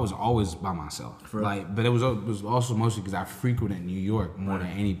was always by myself. But it was also mostly because I frequented New York more than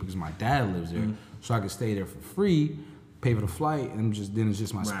any because my dad lives there, so I could stay there for free, pay for the flight, and then it's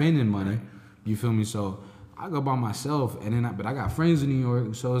just my spending money. You feel me? So I go by myself, but I got friends in New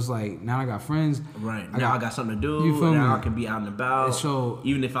York, so it's like now I got friends. Right. I got something to do. You feel now me? I can be out and about. So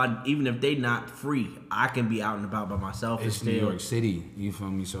even if they not free, I can be out and about by myself. It's New York City. You feel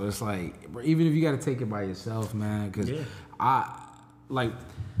me? So it's like, even if you got to take it by yourself, man, because I like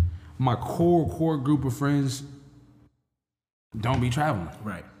my core group of friends don't be traveling.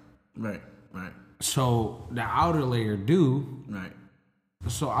 Right. So the outer layer do. Right.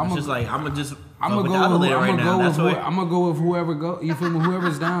 So I'm gonna go with whoever go. You feel me?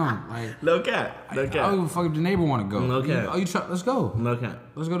 Whoever's down. Like no cap. I don't give a fuck if the neighbor want to go. No cap. Let's go. No cap.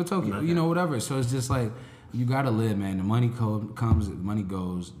 Let's go to Tokyo. Whatever. So it's just like you gotta live, man. The money comes, the money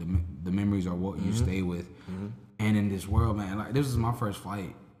goes. The memories are what you stay with. And in this world, man, like this is my first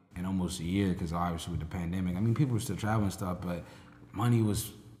flight in almost a year because obviously with the pandemic. I mean, people were still traveling and stuff, but money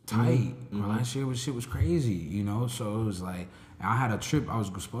was tight. Last year shit was crazy. So it was like. I had a trip. I was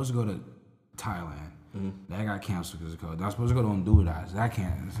supposed to go to Thailand. That got canceled because of COVID. I was supposed to go to Honduras. That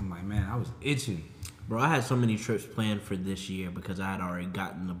canceled. I'm like, man, I was itching. Bro, I had so many trips planned for this year because I had already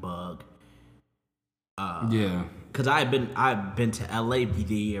gotten the bug. Because I've been to LA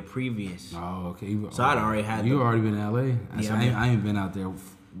the year previous. Oh, okay. I'd already had. You already been to LA? Yeah, I ain't been out there.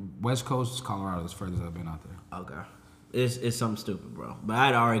 West Coast, Colorado is furthest I've been out there. Okay. It's something stupid, bro. But I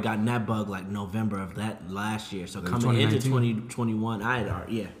had already gotten that bug like November of that last year. So like coming into 2021, I had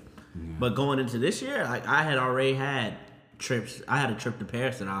already But going into this year, like I had already had trips. I had a trip to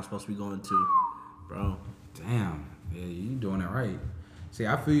Paris that I was supposed to be going to, bro. Damn, yeah, you doing it right. See,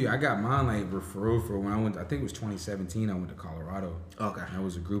 I feel you. I got mine like referral for when I went. I think it was 2017. I went to Colorado. Okay. And that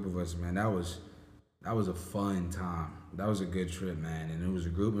was a group of us, man. That was a fun time. That was a good trip, man. And it was a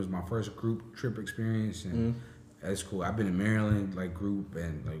group. It was my first group trip experience, and that's cool. I've been in Maryland like group,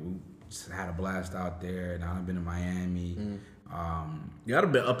 and like we just had a blast out there. And I've been in Miami.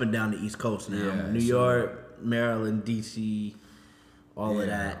 I've been up and down the East Coast now. Yeah, New York, Maryland, DC, all of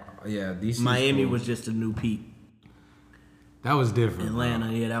that. Yeah, DC. Miami was just a new peak. That was different. Atlanta,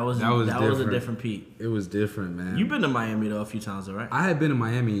 bro. That was a different peak. It was different, man. You've been to Miami though a few times, though, right? I had been to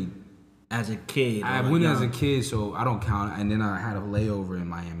Miami as a kid. I went as a kid, so I don't count. And then I had a layover in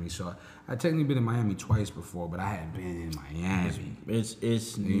Miami, so I technically been in Miami twice before, but I hadn't been in Miami.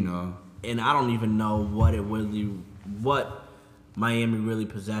 It's and I don't even know what Miami really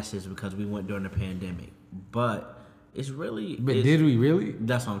possesses because we went during the pandemic, but. It's really. But did we really?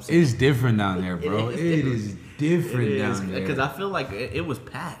 That's what I'm saying. It's different down there, bro. It is different down there. Because I feel like it was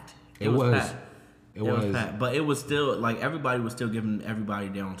packed. It was packed. It was packed. But it was still like everybody was still giving everybody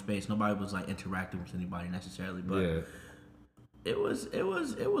their own space. Nobody was like interacting with anybody necessarily. But it was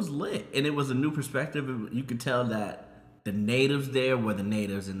lit, and it was a new perspective. You could tell that the natives there were the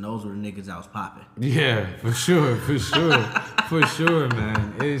natives, and those were the niggas I was popping. Yeah, for sure,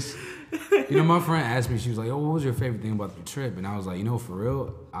 man. It's, my friend asked me, she was like, "Oh, what was your favorite thing about the trip?" And I was like, for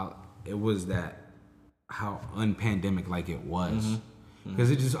real, it was that how unpandemic like it was,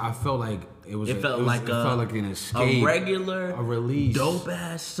 because I felt like it felt like an escape, a release, dope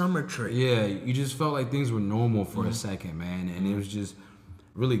ass summer trip. Yeah, you just felt like things were normal for a second, man, and it was just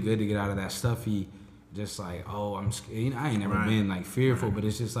really good to get out of that stuffy. Just like, I'm scared. I ain't never been like fearful, but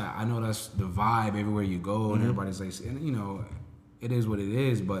it's just like, I know that's the vibe everywhere you go, and everybody's like, and it is what it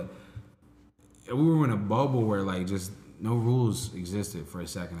is. But we were in a bubble where like just no rules existed for a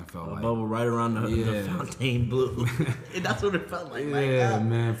second. I felt like bubble right around the Fontaine Blue. That's what it felt like. Yeah,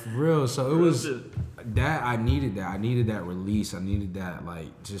 man, for real. So it was that I needed that. I needed that release. I needed that,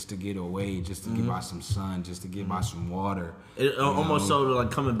 like, just to get away, just to get by some sun, just to get by some water. It almost so like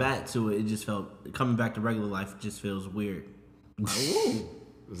coming back to it. It just felt coming back to regular life just feels weird. Like, ooh.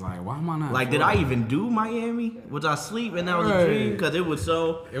 It's like, why am I not? Like, did I even do Miami? Was I asleep and that was a dream? Because it was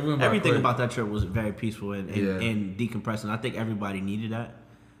so. Everything about that trip was very peaceful and decompressing. I think everybody needed that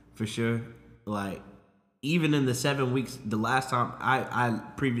for sure. Like, even in the 7 weeks, the last time I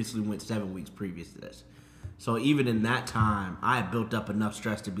previously went 7 weeks previous to this. So even in that time, I had built up enough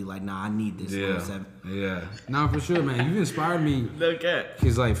stress to be like, nah, I need this. Yeah. No, for sure, man. You've inspired me. Okay.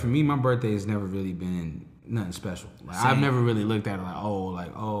 Because, like, for me, my birthday has never really been nothing special. Like, I've never really looked at it like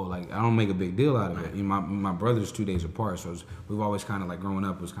I don't make a big deal out of it. My brother's 2 days apart, so we've always kind of like growing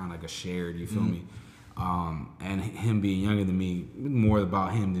up was kind of like a shared. You feel me? And him being younger than me, more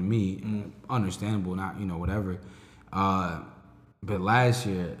about him than me. Understandable, not whatever. But last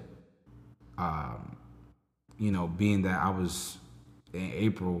year, being that I was in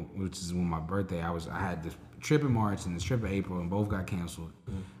April, which is when my birthday, I had this trip in March and this trip in April, and both got canceled.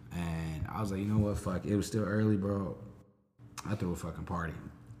 And I was like, you know what, fuck. It was still early, bro. I threw a fucking party.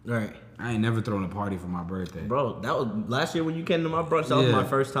 Right. I ain't never thrown a party for my birthday. Bro, that was last year when you came to my brunch. That was my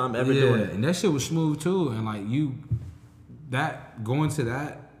first time ever doing it. And that shit was smooth too. And like going to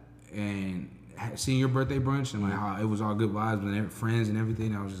that and seeing your birthday brunch and like how it was all good vibes and friends and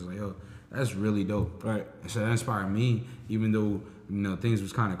everything, I was just like, yo, that's really dope. Right. And so that inspired me, even though things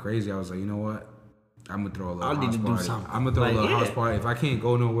was kind of crazy. I was like, you know what? I'm gonna throw a little house party. I'm gonna throw a little house party. If I can't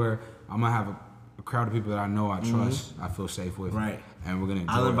go nowhere, I'm gonna have a crowd of people that I know I trust, I feel safe with. Right. And we're gonna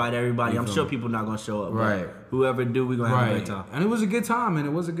enjoy I'll invite everybody. I'm sure people not gonna show up. Right. Whoever do, we're gonna have a great time. And it was a good time, and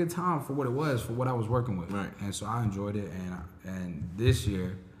it was a good time for what it was, for what I was working with. Right. And so I enjoyed it. And this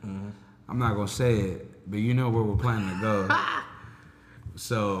year, I'm not gonna say it, but you know where we're planning to go.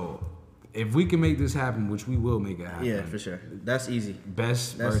 So if we can make this happen, which we will make it happen. Yeah, for sure. That's easy.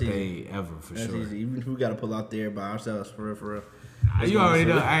 Best birthday ever, for sure. That's easy. Even if we got to pull out there by ourselves, for real. You already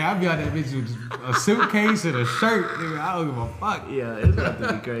know. Hey, I'll be out that bitch with a suitcase and a shirt. Nigga, I don't give a fuck. Yeah, it's about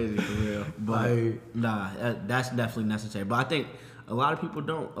to be crazy, for real. But that's definitely necessary. But I think a lot of people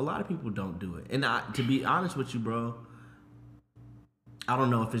don't do it. And to be honest with you, bro, I don't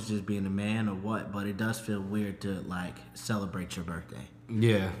know if it's just being a man or what, but it does feel weird to like celebrate your birthday.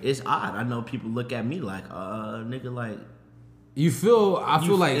 Yeah, it's odd. I know people look at me like, nigga, like. I feel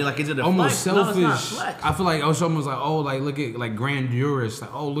like is it a almost flex? selfish. No, it's not flex. I feel like it's almost like, look at like grandiose,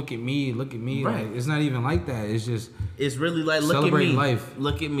 like, look at me. Right. Like, it's not even like that. It's just it's really like look at me. Life.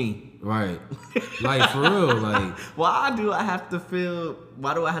 Look at me. Right. Like for real. Like why do I have to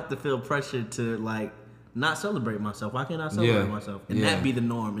feel pressure to like not celebrate myself? Why can't I celebrate myself? And that be the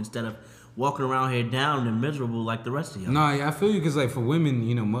norm instead of walking around here down and miserable like the rest of y'all. No, I feel you because like for women,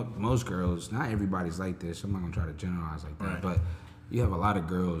 most girls, not everybody's like this. I'm not gonna try to generalize like that, right. But you have a lot of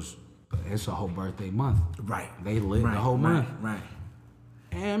girls. It's a whole birthday month. Right. They lit the whole month. Right.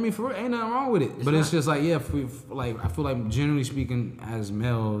 And I mean, for real, ain't nothing wrong with it. It's just like, I feel like generally speaking, as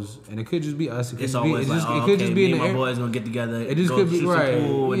males, and it could just be us. It could just be me and my boys gonna get together. It just could be right.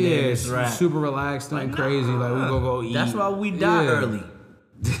 Pool and it's super relaxed and crazy. Like we gonna go eat. That's why we die early.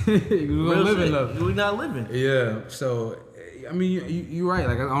 We're not living. Yeah. So, I mean, you're right.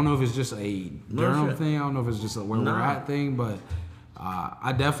 Like, I don't know if it's just a Durham thing. I don't know if it's just a where we're at thing, but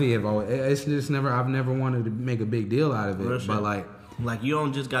I definitely have always. It's just never. I've never wanted to make a big deal out of it. But like you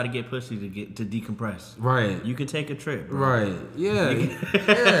don't just got to get pussy to decompress. Right. You can take a trip. Bro. Right. Yeah.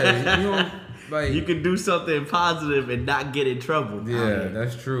 Yeah. You can do something positive and not get in trouble. Yeah,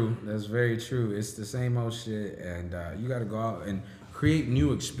 that's true. That's very true. It's the same old shit, and you got to go out and create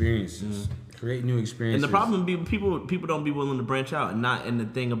new experiences. And the problem be people don't be willing to branch out, and the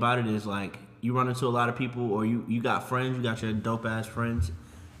thing about it is like you run into a lot of people, or you got friends, you got your dope ass friends,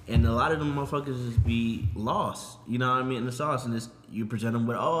 and a lot of them motherfuckers just be lost. You know what I mean? In the sauce, and you present them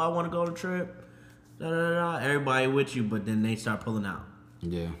with, I want to go on a trip. everybody with you, but then they start pulling out.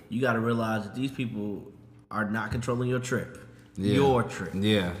 Yeah. You got to realize that these people are not controlling your trip. Yeah. Your trip.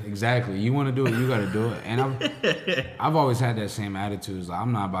 Yeah, exactly. You want to do it, you got to do it. And I've always had that same attitude. It's like,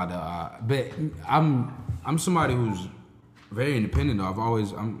 I'm not about to. But I'm somebody who's very independent. Though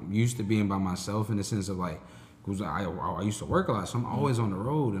I'm used to being by myself in the sense of like, cause I used to work a lot, so I'm always on the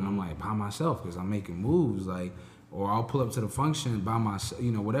road, and I'm like by myself because I'm making moves, like, or I'll pull up to the function by myself,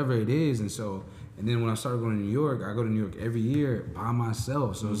 whatever it is, and then when I started going to New York, I go to New York every year by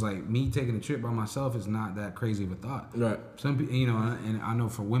myself. So it's like me taking a trip by myself is not that crazy of a thought. Right. Some people, and I know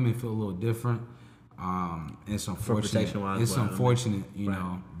for women feel a little different. It's unfortunate. It's unfortunate,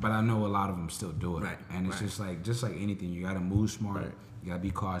 know, but I know a lot of them still do it. Right. And it's just like anything, you got to move smart. Right. You got to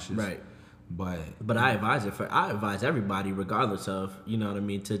be cautious. Right. But I advise everybody, regardless of, you know what I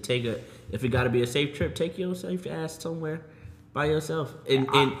mean, to take if it got to be a safe trip, take your safe ass somewhere by yourself and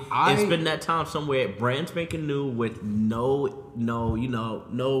spend that time somewhere brand spanking new with no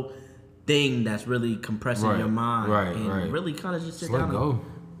thing that's really compressing your mind, and really kind of just sit down. Let go.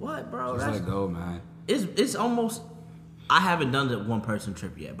 What, bro? Just let go, man. It's almost. I haven't done the one person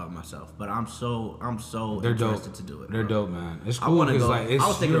trip yet by myself, but I'm so They're interested dope. to do it. They're bro. dope, man. It's I cool want to because go. like it's I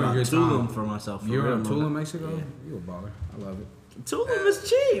was thinking about your Tulum time. for myself. You're in Tulum, Mexico. Yeah. You a baller. I love it. Tulum is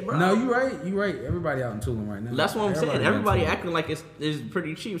cheap, bro. No, you're right. You're right. Everybody out in Tulum right now. That's what I'm saying. Everybody acting like it's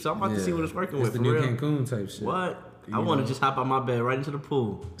pretty cheap, so I'm about to see what it's working with. The for new real. Cancun type shit. What? I want to just hop out my bed right into the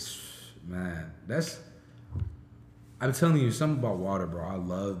pool. Man, I'm telling you something about water, bro. I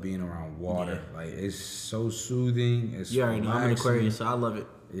love being around water. Yeah. Like it's so soothing. It's you already know I'm an Aquarius, so I love it.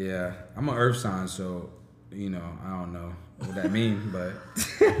 Yeah, I'm an Earth sign, so I don't know what that means, but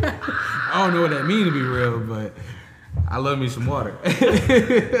I don't know what that means to be real, but I love me some water. But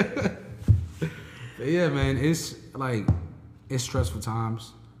yeah, man, it's stressful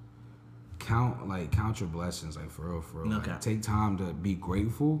times. Count your blessings, like for real. Okay. Like, take time to be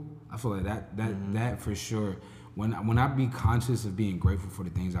grateful. I feel like that for sure. When I be conscious of being grateful for the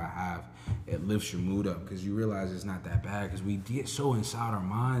things I have, it lifts your mood up because you realize it's not that bad. Because we get so inside our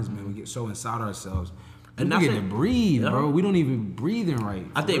minds, man. We get so inside ourselves. And we get to breathe, bro. We don't even breathe in right.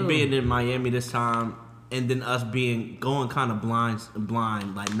 I think being in Miami this time, and then us going kind of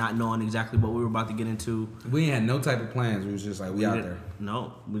blind, like not knowing exactly what we were about to get into. We ain't had no type of plans. We was just like, we out there.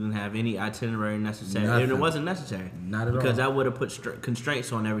 No, we didn't have any itinerary necessary. Nothing. And it wasn't necessary. Not at all. Because that would have put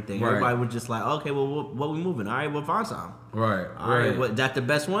constraints on everything. Right. Everybody was just like, okay, well, what we moving? All right, we'll find some. Right. All right, what, that's the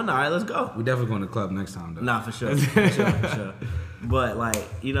best one? All right, let's go. We definitely going to the club next time, though. Nah, for sure. For sure. But, like,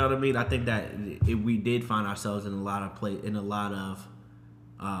 you know what I mean? I think that we did find ourselves in a lot of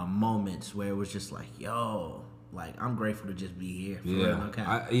moments where it was just like, yo, like, I'm grateful to just be here. For real, okay?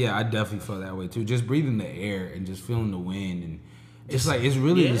 I definitely felt that way, too. Just breathing the air and just feeling the wind. And it's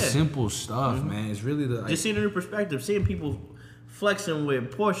really the simple stuff, man. It's really the... just seeing a new perspective. Seeing people flexing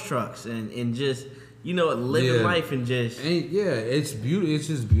with Porsche trucks and just... living life and just it's beautiful. It's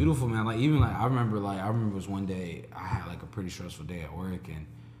just beautiful, man. Like even like I remember it was one day I had like a pretty stressful day at work and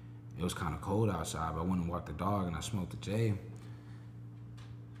it was kind of cold outside. But I went and walked the dog and I smoked a J.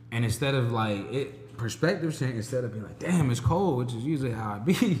 And instead of perspective change, instead of being like, damn, it's cold, which is usually how I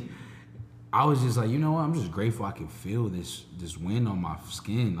be, I was just like, you know what? I'm just grateful I can feel this wind on my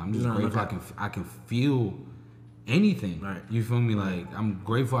skin. I'm just grateful I can feel anything. Right. You feel me? Like I'm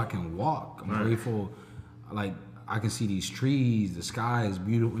grateful I can walk. I'm grateful like I can see these trees, the sky is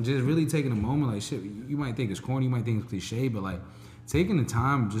beautiful. And just really taking a moment, like shit, you might think it's corny, you might think it's cliche, but like taking the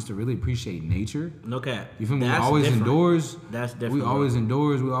time just to really appreciate nature. No cap. You feel me? We're always indoors. That's different. We always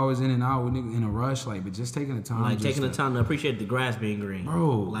indoors. We always in and out. We're in a rush. Like, but just taking the time. Like taking the time to appreciate the grass being green.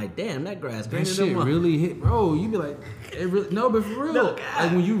 Bro. Like, damn, that grass green. That shit really hit. Bro, you be like, no, but for real. No,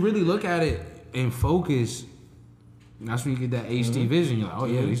 like when you really look at it and focus, that's when you get that HD vision. You're like, oh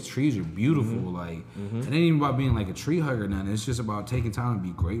yeah, these trees are beautiful. Like, it ain't even about being like a tree hugger or nothing. It's just about taking time to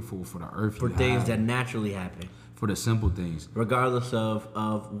be grateful for the earth. For things that naturally happen. For the simple things. Regardless of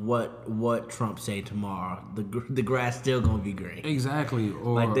what Trump say tomorrow, the grass still gonna be green. Exactly.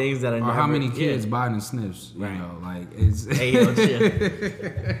 Or like things that are or how many kids Biden sniffs. You know, like it's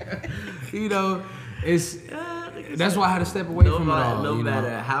you know, it's that's why I had to step away from it all. No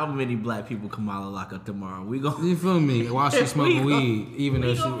matter how many black people Kamala lock up tomorrow, we gon' you feel me? While she's smoking weed, even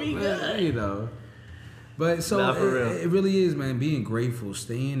though she you know. But so it really is, man. Being grateful,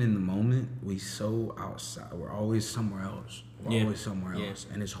 staying in the moment. We so outside. We're always somewhere else. We're always somewhere else,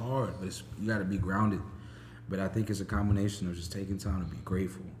 and it's hard. But you got to be grounded. But I think it's a combination of just taking time to be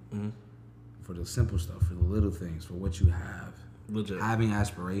grateful for the simple stuff, for the little things, for what you have. Legit. having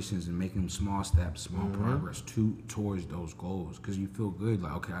aspirations and making small steps, small progress towards those goals, because you feel good.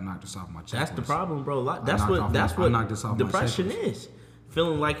 Like, okay, I knocked this off my checklist. That's the problem, bro. That's I what knocked this off my depression checklist. is.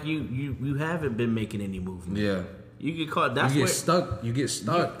 Feeling like you haven't been making any movement. Yeah. You get caught. That's You where get stuck. You get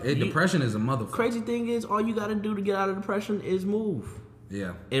stuck. Depression is a motherfucker. crazy thing is, all you got to do to get out of depression is move.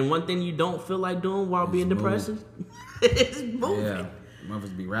 Yeah. And one thing you don't feel like doing while being depressed is moving. Yeah.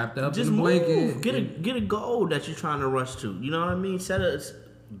 Motherfuckers be wrapped up Just in a move. blanket. Get a goal that you're trying to rush to. You know what I mean?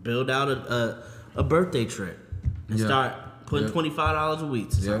 Build out a birthday trip and start putting $25 a week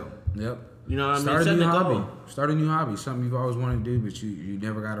to something. Yep. You know what I mean? Start a Set new the hobby. goal. Start a new hobby. Something you've always wanted to do, but you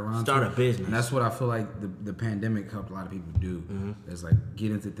never got around to. Start a business. And that's what I feel like the pandemic helped a lot of people do. Is like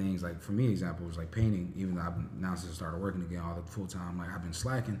get into things. Like for me, example was like painting. Even though I've now since I started working again all the full time, like I've been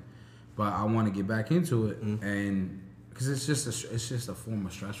slacking, but I want to get back into it and. Because it's just a form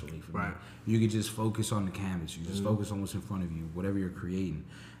of stress relief for me. Right. You can just focus on the canvas. You just focus on what's in front of you, whatever you're creating.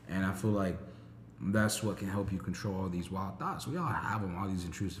 And I feel like that's what can help you control all these wild thoughts. We all have them, all these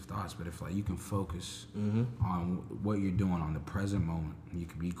intrusive thoughts. But if like you can focus on what you're doing on the present moment, you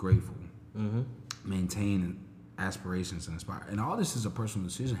can be grateful, maintain aspirations and aspire. And all this is a personal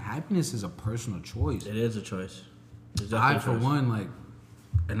decision. Happiness is a personal choice. It is a choice. It's definitely I, a for choice. one, like,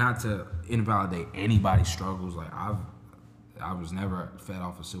 and not to invalidate anybody's struggles, like I was never fed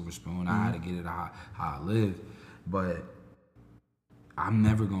off a silver spoon. I had to get it how I live, but I'm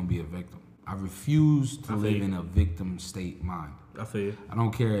never gonna be a victim. I refuse to live in a victim state mind. I feel you. I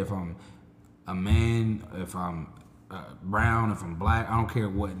don't care if I'm a man, if I'm brown, if I'm black. I don't care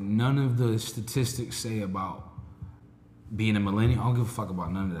what none of the statistics say about being a millennial. I don't give a fuck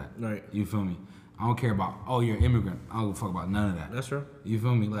about none of that. Right. You feel me? I don't care about, oh, you're an immigrant. I don't give a fuck about none of that. That's true. You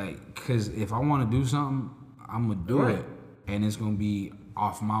feel me? Like, because if I want to do something, I'm going to do Right. it. And it's going to be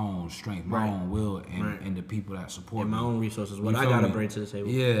off my own strength, my Right. own will, and, Right. and the people that support And me. my own resources. What You I feel gotta me? bring to the table.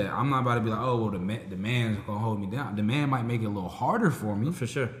 Yeah, I'm not about to be like, oh, well, the man's going to hold me down. The man might make it a little harder for me. For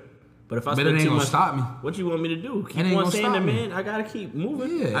sure. But if I But it spend ain't too gonna much, stop me. What you want me to do? It Keep ain't on gonna saying stop that, me. man. I gotta keep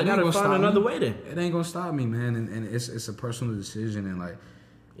moving. Yeah, I gotta find another way then. It ain't going to stop me, man. And it's a personal decision. And like,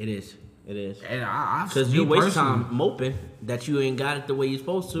 It is. It is. and I Because you waste time moping that you ain't got it the way you're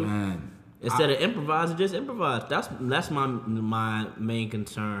supposed to. Man, Instead of improvising, just improvise. That's my main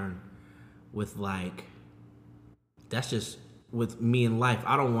concern with like. That's just with me in life.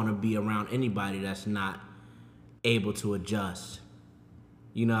 I don't want to be around anybody that's not able to adjust.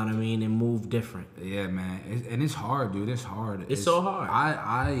 You know what I mean, and move different. yeah, man. And it's hard, dude. It's hard. It's so hard.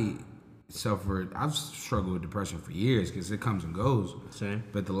 I've struggled with depression for years because it comes and goes. Same.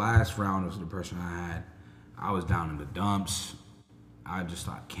 But the last round of depression I had, I was down in the dumps. I just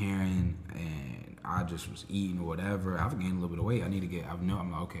stopped caring, and I just was eating or whatever. I've gained a little bit of weight. I need to get. I'm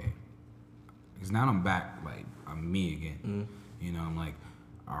like, okay, because now I'm back. Like I'm me again. You know, I'm like,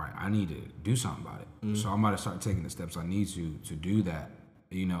 all right, I need to do something about it. So I'm about to start taking the steps I need to do that.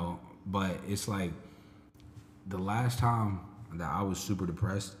 You know, but it's like the last time that I was super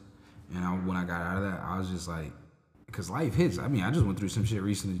depressed, and when I got out of that, I was just like, because life hits. I mean, I just went through some shit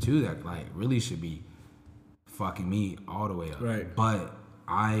recently too that like really should be fucking me all the way up. Right. But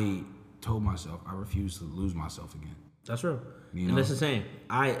I told myself I refuse to lose myself again. That's real. You And know? that's the same.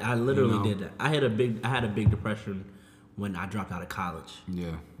 I literally You know? did that. I had a big depression when I dropped out of college.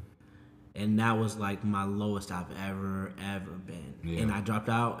 Yeah. And that was like my lowest I've ever been. Yeah. And I dropped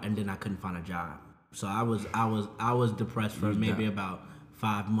out and then I couldn't find a job. So I was depressed for maybe about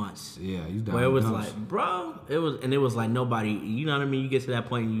 5 months. Yeah, you done. Where it was dumps. like, bro, it was like nobody, you know what I mean? You get to that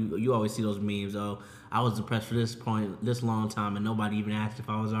point and you always see those memes, oh, I was depressed for this long time and nobody even asked if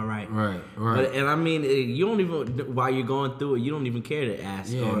I was all right. Right. But, and I mean, you don't even, while you're going through it, you don't even care to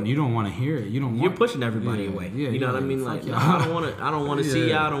ask. Yeah, or, and you don't want to hear it. you're pushing everybody away. Yeah, you know what I mean? fuck Like, y'all. I don't want to see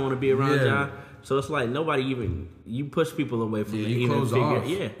Yeah. y'all. I don't want to be around Yeah. y'all. So it's like nobody even, you push people away from Yeah, it. you even close figure, off.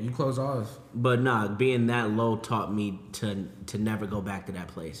 Yeah. You close off. But nah, being that low taught me to never go back to that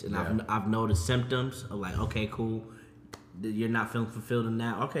place. And Yeah. I've noticed symptoms of like, okay, cool, you're not feeling fulfilled in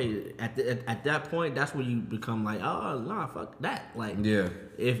that. Okay, at that point, that's when you become like, oh nah, fuck that. Like, Yeah.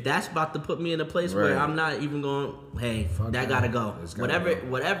 if that's about to put me in a place where Right. I'm not even going, hey, Fuck that that. gotta go. It's gotta go.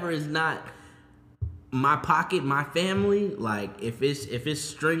 Whatever is not my pocket, my family, like if it's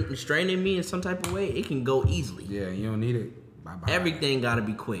straining me in some type of way, it can go easily. Yeah, you don't need it. Bye-bye. Everything gotta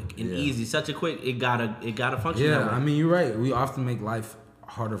be quick and Yeah. easy. Such a quick, it gotta function. Yeah, that way. I mean, you're right. We often make life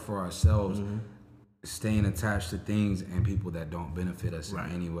harder for ourselves, staying attached to things and people that don't benefit us Right.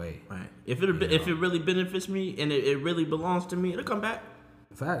 in any way. Right. If it really benefits me and it really belongs to me, it'll come back.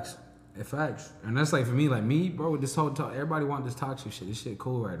 Facts. Facts. And that's like for me, bro, this whole everybody want this toxic shit. This shit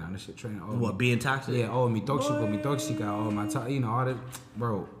cool right now. This shit training. What, being toxic? Yeah, mi toxica, all that,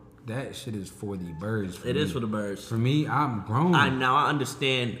 bro. That shit is for the birds. It is for the birds. For me, I'm grown. I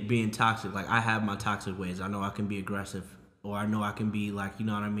understand being toxic. Like, I have my toxic ways. I know I can be aggressive, or I know I can be like, you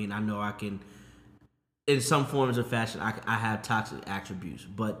know what I mean? I know I can, in some forms of fashion, I have toxic attributes,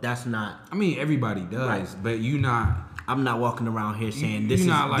 but that's not. I mean, everybody does, right. But you not. I'm not walking around here saying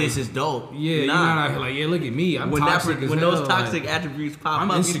this is dope. Yeah, you're not like, yeah, look at me. I'm toxic as hell. When those toxic attributes pop up,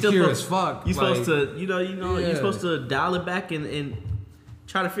 I'm insecure as fuck. You're supposed to, you're supposed to dial it back and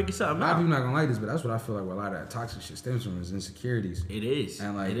try to figure something out. A lot of people not gonna like this, but that's what I feel like where a lot of that toxic shit stems from is insecurities. It is.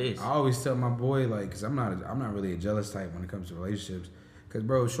 And like, it is. I always tell my boy, like, cause I'm not really a jealous type when it comes to relationships. Cause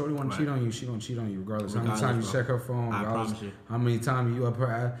bro, shorty want to cheat on you, she gonna cheat on you regardless how many times you check her phone, regardless how many times you up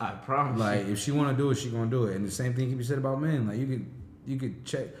her ass. I promise. Like, if she wanna do it, she gonna do it. And the same thing can be said about men. Like, you could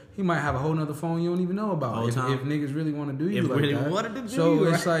check. He might have a whole nother phone you don't even know about. If niggas really want to do you like that. So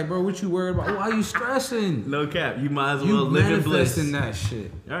it's like, bro, what you worried about? Why you stressing? No cap. You might as well live in bliss. You manifesting that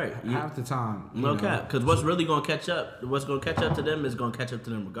shit. All right. Half the time. No cap. Because what's gonna catch up to them is gonna catch up to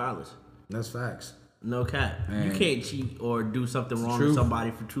them regardless. That's facts. No cap. Man. You can't cheat or do something wrong with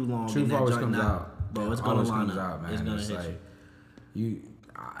somebody for too long. Truth always comes out. Bro, it's gonna line up. Man. It's gonna hit you.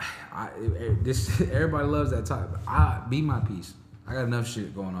 Everybody loves that type. Be my peace. I got enough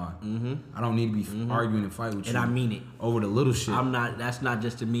shit going on. Mm-hmm. I don't need to be arguing and fighting with you. And I mean it. Over the little shit. That's not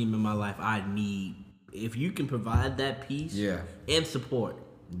just a meme in my life. If you can provide that peace and support.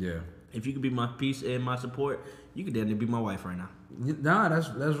 Yeah. If you can be my peace and my support, you could definitely be my wife right now. Nah, that's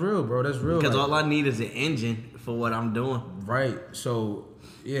real, bro. That's real. Because all I need is an engine for what I'm doing. Right. So,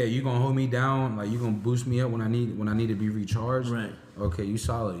 yeah, you gonna hold me down, like you gonna boost me up when I need to be recharged. Right. Okay, you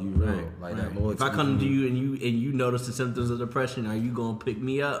solid, you real. Right. Like that loyalty. If I come to you and you notice the symptoms of depression, are you gonna pick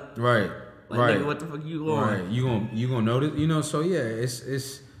me up? Right. Like, nigga, what the fuck you on? Right. You gonna notice, so yeah,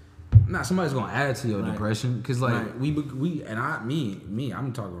 it's not somebody's gonna add to your depression because like we and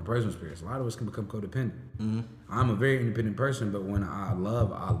I'm talking from personal experience. A lot of us can become codependent. Mm-hmm. I'm a very independent person, but when I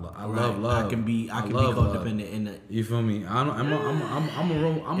love love. I can be codependent in it. You feel me? I'm a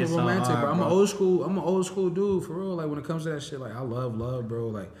romantic, bro. I'm an old school dude for real. Like when it comes to that shit, like I love love, bro.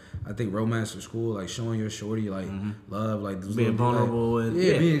 Like I think romance is cool, like showing your shorty like love, like being vulnerable and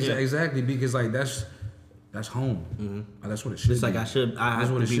exactly because like that's home. Mm-hmm. That's what it should be. I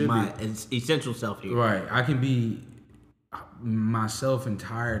have to be my essential self here. Right. I can be myself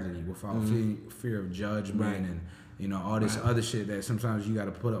entirely without fear of judgment and all this other shit that sometimes you got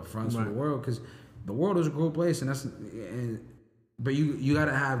to put up front for the world because the world is a cruel place but you got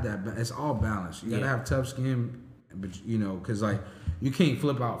to have that. It's all balanced. You got to have tough skin, but because like you can't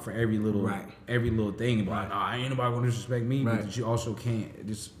flip out for every little thing. But ain't nobody gonna disrespect me. Right. But you also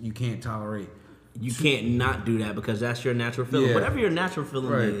you can't tolerate. You can't not do that because that's your natural feeling. Yeah. Whatever your natural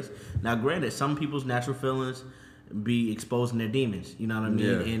feeling is. Now, granted, some people's natural feelings be exposing their demons. You know what I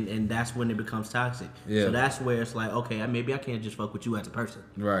mean? Yeah. And that's when it becomes toxic. Yeah. So that's where it's like, okay, maybe I can't just fuck with you as a person.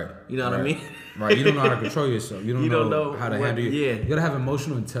 Right. You know what I mean? Right. You don't know how to control yourself. You don't know how to handle it. Yeah. You gotta have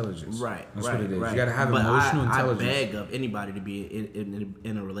emotional intelligence. Right. That's what it is. You gotta have emotional intelligence. I beg of anybody to be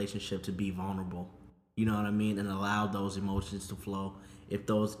in a relationship to be vulnerable. You know what I mean? And allow those emotions to flow. If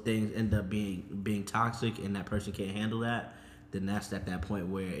those things end up being toxic and that person can't handle that, then that's at that point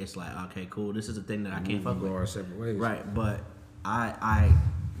where it's like, okay, cool, this is a thing that I can't fuck with. Go our separate ways. Right, but I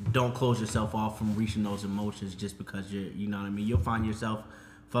don't close yourself off from reaching those emotions just because you know what I mean? You'll find yourself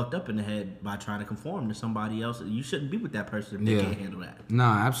fucked up in the head by trying to conform to somebody else. You shouldn't be with that person if they can't handle that.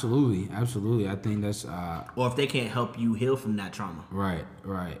 Nah, absolutely. I think that's... or if they can't help you heal from that trauma. Right.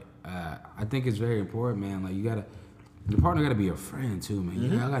 I think it's very important, man. Like, your partner gotta be your friend too, man.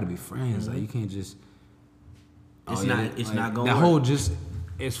 You gotta be friends. Like you can't just. It's not going. That whole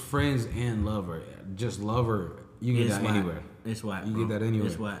it's friends and lover. Just lover. You get that anywhere. It's whack. You get that anywhere.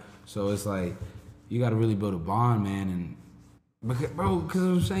 It's whack. So it's like you gotta really build a bond, man. And because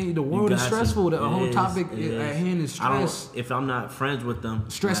I'm saying the world is stressful. The whole topic at hand is stress. If I'm not friends with them,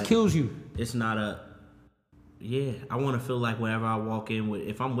 stress kills you. It's not a. Yeah, I want to feel like whenever I walk in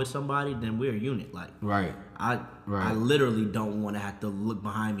if I'm with somebody, then we're a unit. Like, right. I literally don't want to have to look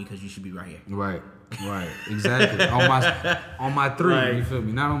behind me because you should be right here. Right. Exactly. on my 3, right. You feel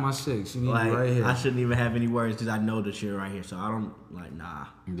me? Not on my 6. You need to be right here. I shouldn't even have any words because I know that you're right here. So I don't nah.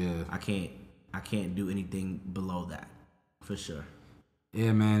 Yeah. I can't do anything below that for sure.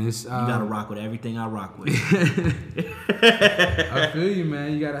 Yeah, man. It's you gotta rock with everything I rock with. I feel you,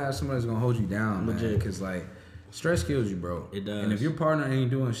 man. You gotta have somebody that's gonna hold you down, man. Because like. Stress kills you, bro. It does. And if your partner ain't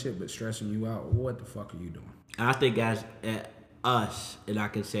doing shit but stressing you out, what the fuck are you doing? And I think, guys, us, and I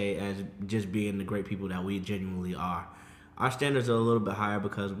can say as just being the great people that we genuinely are, our standards are a little bit higher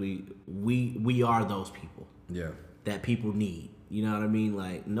because we are those people. Yeah. That people need. You know what I mean?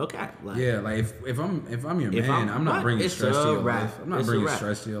 Like, no cap. Like, yeah, like if I'm your man, I'm not bringing stress to your life. I'm not bringing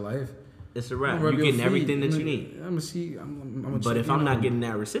stress to your life. It's a wrap. You're getting everything that you need. But if I'm not getting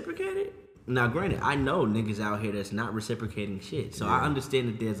that reciprocated, now granted, I know niggas out here that's not reciprocating shit. So I understand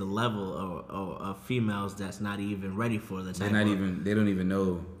that there's a level of females that's not even ready for the type. They don't even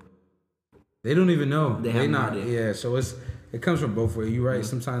know. They don't even know. They not. Yeah. So it comes from both ways. You're right.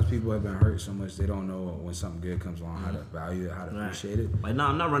 Sometimes people have been hurt so much they don't know when something good comes along how to value it, how to appreciate it. Like, no,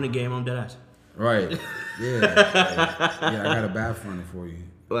 I'm not running game. I'm dead ass. Right. Yeah. I got a bath running for you.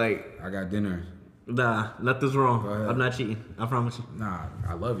 Like, I got dinner. Nah, nothing's wrong. I'm not cheating. I promise you. Nah,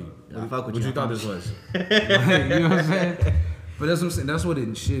 I love you. What you thought this was? You know what I'm saying? But that's what I'm saying. That's what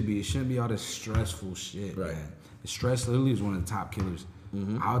it should be. It shouldn't be all this stressful shit, right? Man. The stress literally is one of the top killers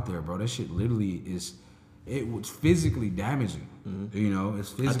out there, bro. That shit literally is. It was physically damaging. You know,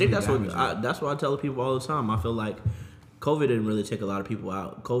 it's physically damaging. That's what I tell people all the time. I feel like COVID didn't really take a lot of people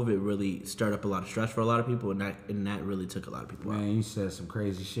out. COVID really stirred up a lot of stress for a lot of people, and that really took a lot of people out. Man, you said some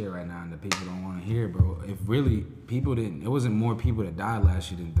crazy shit right now, and the people don't want to hear, bro. If really people didn't, it wasn't more people that died last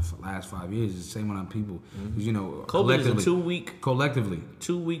year than the last 5 years. It's the same amount of people. You know, COVID is a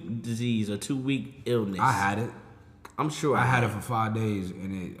 2 week disease or 2 week illness. I had it. I'm sure I had it for 5 days,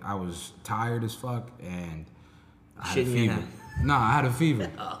 and I was tired as fuck, and I had a fever. Nah, I had a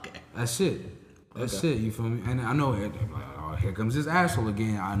fever. Okay. That's it. That's it, you feel me? And I know, here comes this asshole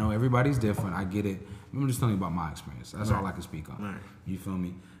again. I know everybody's different. I get it. I'm just telling you about my experience. That's all I can speak on. Right. You feel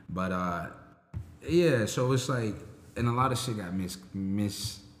me? But, yeah, so it's like, and a lot of shit got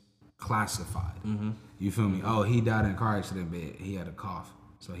misclassified. You feel me? Oh, he died in a car accident, but he had a cough.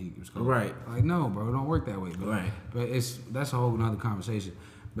 So he was going. Right. Like, no, bro, it don't work that way. Bro. Right. But that's a whole nother conversation.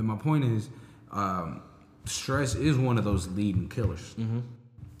 But my point is, stress is one of those leading killers.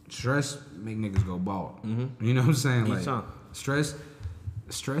 Stress make niggas go bald. You know what I'm saying? Like, stress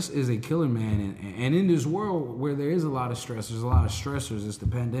is a killer, man. And in this world where there is a lot of stress, there's a lot of stressors. It's the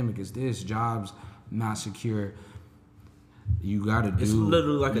pandemic. It's this. Jobs not secure. You gotta do. It's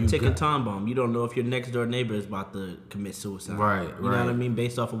literally like a ticking time bomb. You don't know if your next door neighbor is about to commit suicide. Right. You know what I mean?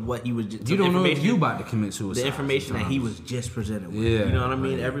 Based off of what he was. You don't know if you about to commit suicide. The information that he was just presented with. Yeah. You know what I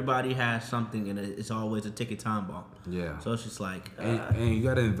mean? Everybody has something, and it's always a ticking time bomb. Yeah. So it's just like. And you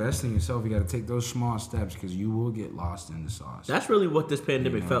gotta invest in yourself. You gotta take those small steps because you will get lost in the sauce. That's really what this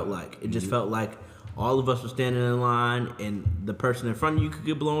pandemic felt like. It just felt like all of us were standing in line, and the person in front of you could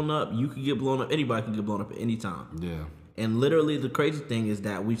get blown up. You could get blown up. Anybody could get blown up at any time. Yeah. And literally the crazy thing is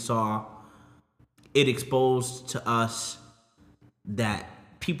that we saw it exposed to us that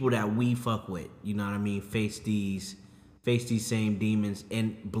people that we fuck with, you know what I mean, face these same demons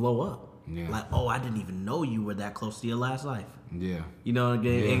and blow up. Yeah. Like, oh, I didn't even know you were that close to your last life. Yeah. You know,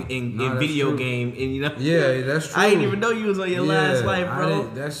 in video true. game, and you know. Yeah, that's true. I didn't even know you was on your last life,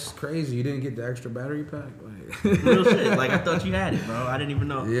 bro. That's crazy. You didn't get the extra battery pack. Real shit. Like, I thought you had it, bro. I didn't even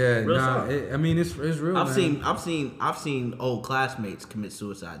know. Yeah, real I mean, it's real. I've seen old classmates commit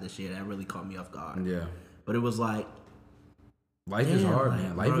suicide this year. That really caught me off guard. Yeah. But it was like, life is hard,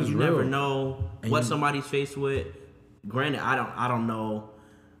 man. Life is real. You never know what somebody's faced with. Granted, I don't know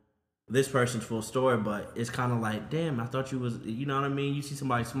this person's full story, but it's kind of like, damn, I thought you was, you know what I mean? You see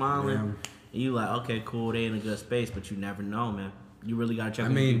somebody smiling, and you like, okay, cool, they in a good space, but you never know, man. You really gotta check. I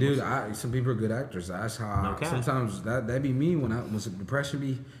mean, dude, some people are good actors. That's how. No sometimes that be me when depression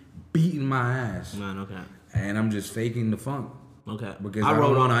be beating my ass. Man, okay. And I'm just faking the funk. Okay. Because I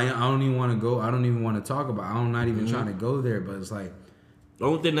don't even want to go. I don't even want to talk about. I'm not even trying to go there. But it's like the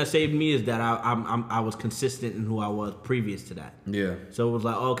only thing that saved me is that I was consistent in who I was previous to that. Yeah. So it was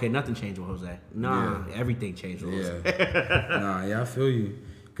like, okay, nothing changed with Jose. Nah, everything changed with Jose. I feel you.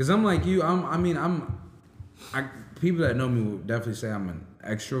 Cause I'm like you. People that know me will definitely say I'm an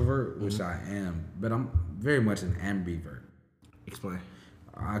extrovert, which I am, but I'm very much an ambivert. Explain.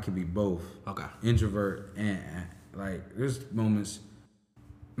 I could be both. Okay. Introvert and like there's moments.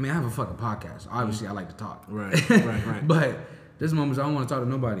 I mean, I have a fucking podcast. Obviously, I like to talk. Right. But there's moments I don't want to talk to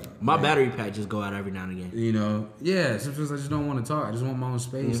nobody. My battery pack just go out every now and again. You know, yeah. Sometimes I just don't want to talk. I just want my own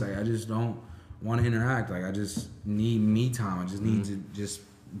space. Like I just don't want to interact. Like I just need me time. I just need to just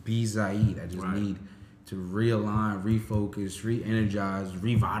be Zaid. I just need to realign, refocus, re-energize,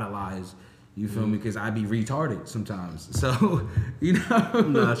 revitalize. You feel me? Because I be retarded sometimes. So, you know.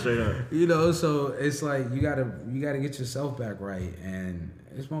 Nah, straight up. You know, so it's like you gotta get yourself back right. And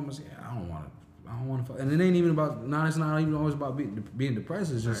it's moments, I don't want to. And it ain't even about. It's not even always about being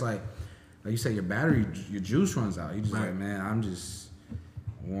depressed. It's just like like you say, your juice runs out. You just like, man, I'm just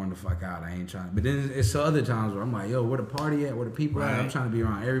worn the fuck out. I ain't trying. But then it's other times where I'm like, yo, where the party at? Where the people at? I'm trying to be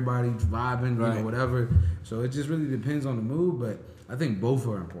around everybody, vibing, you know, whatever. So it just really depends on the mood. But I think both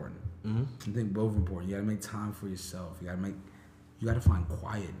are important. I think both are important. You gotta make time for yourself. You gotta find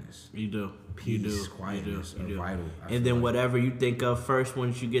quietness. You do. Peace, quietness are vital. And then whatever you think of first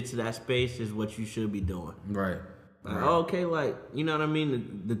once you get to that space is what you should be doing. Right. Like, okay, like, you know what I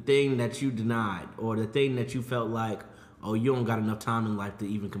mean? The thing that you denied or the thing that you felt like, oh, you don't got enough time in life to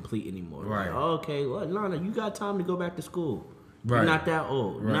even complete anymore. Right. Like, okay, well, no, you got time to go back to school. Right. You're not that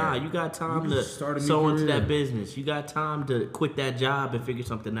old. Right. Nah, you got time to sow into that business. You got time to quit that job and figure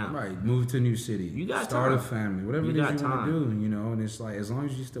something out. Right. Move to a new city. You got start time. a family. Whatever it is you want to do, you know. And it's like, as long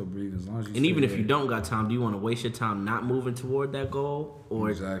as you still breathe, as long as you. And even if you don't got time, do you want to waste your time not moving toward that goal,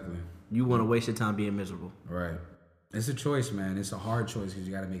 or exactly you want to waste your time being miserable? Right. It's a choice, man. It's a hard choice because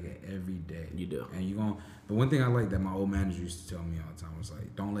you got to make it every day. You do. And you going. But one thing I like that my old manager used to tell me all the time was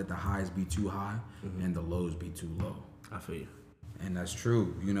like, don't let the highs be too high and the lows be too low. I feel you. And that's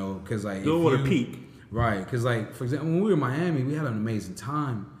true, you know, because like you don't want to peak. Right, because like, for example, when we were in Miami, we had an amazing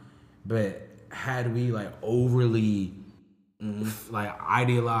time, but had we like overly like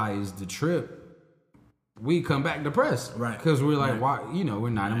idealized the trip, we come back depressed. Right. Because we're like, why, you know, we're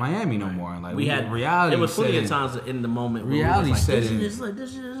not in Miami no more. And like we had reality. There was plenty of times in the moment where reality we was like, set in. This is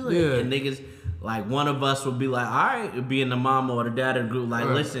and niggas, like, one of us would be like, all right, it'd be in the mama or the dad of the group, like,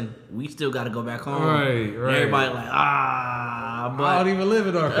 listen, we still got to go back home. Right. And everybody like, but I don't even live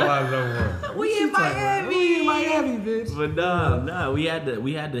in North Carolina no more. We in Miami. We in Miami, bitch. But no, we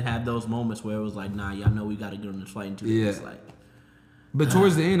had to have those moments where it was like, nah, y'all know we got to get on this flight in 2 days. Yeah. Like, but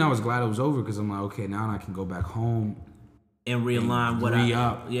towards the end, I was glad it was over because I'm like, okay, now I can go back home and realign and what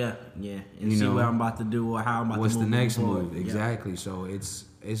re-up. and you see what I'm about to do or how I'm about what's to move. What's the next forward. move? Exactly. So it's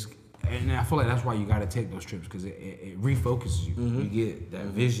and I feel like that's why you got to take those trips because it refocuses you. You get that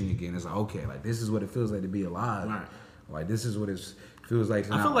vision again. It's like, okay, like this is what it feels like to be alive. Right. Like this is what it feels like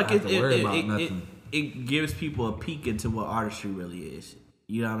to I feel not like have to worry about nothing. It gives people a peek into what artistry really is.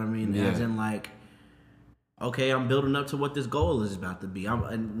 You know what I mean? Yeah. As in, like, okay, I'm building up to what this goal is about to be.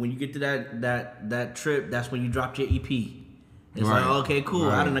 And when you get to that trip, that's when you dropped your EP. It's like, okay, cool,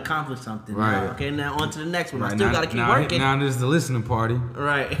 I done accomplished something. Right. Okay, now on to the next one. I still got to keep working. Now there's the listening party.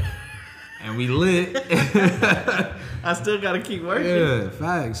 Right. And we lit. I still got to keep working. Yeah,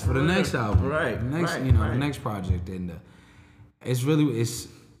 facts for the next album. Right. The next, the next project. And it's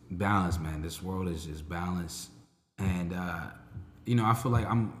balance, man. This world is just balance. And I feel like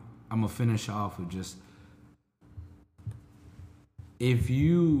I'm gonna finish off with just, if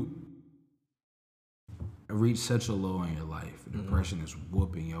you reach such a low in your life, depression is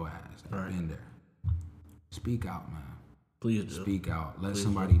whooping your ass. I've been there. Speak out, man. Please do. Speak out. Let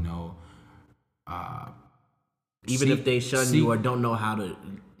somebody know. Even if they shun you or don't know how to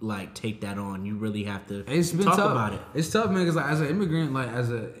like take that on, you really have to talk about it. It's tough, man, because like, as an immigrant, like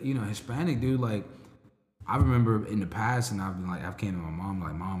as a Hispanic dude, like I remember in the past, and I've been like, I've came to my mom,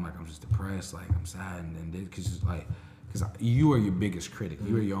 like, I'm just depressed, like I'm sad, and then because you are your biggest critic,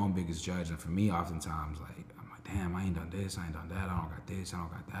 you are your own biggest judge, and for me, oftentimes, like I'm like, damn, I ain't done this, I ain't done that, I don't got this, I don't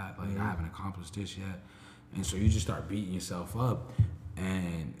got that, like I haven't accomplished this yet, and so you just start beating yourself up.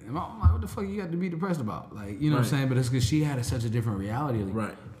 And I'm like, what the fuck you got to be depressed about? Like, you know what I'm saying? But it's because she had such a different reality.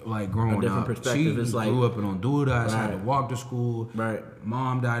 Like growing up. She grew up in Honduras, had to walk to school. Right.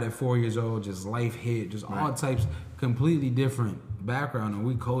 Mom died at 4 years old, just life hit, just all types, completely different background. And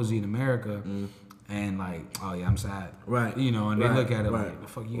we cozy in America. And like, oh yeah, I'm sad. Right. You know, and they look at it like, the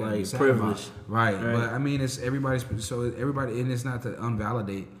fuck you got to be sad about? Right. But I mean, it's everybody's, so everybody, and it's not to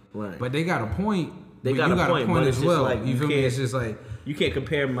unvalidate. Right. But they got a point. They got a point as well. Like, you feel me? It's just like, you can't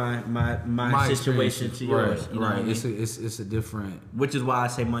compare my situation to yours. Right, right. It's a different. Which is why I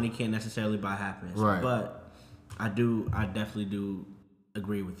say money can't necessarily buy happiness. Right. But I definitely do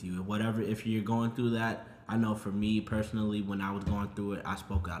agree with you. Whatever, if you're going through that, I know for me personally, when I was going through it, I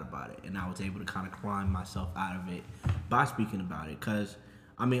spoke out about it, and I was able to kind of climb myself out of it by speaking about it. Because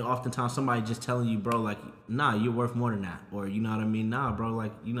I mean, oftentimes somebody just telling you, bro, like, nah, you're worth more than that, or you know what I mean, nah, bro,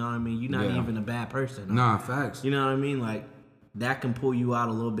 like, you know what I mean, you're not even a bad person. Nah, facts. You know what I mean, like. That can pull you out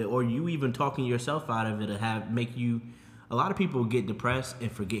a little bit, or you even talking yourself out of it to make you. A lot of people get depressed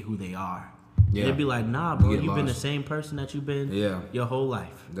and forget who they are. Yeah. They'd be like, nah, bro, you've been the same person that you've been your whole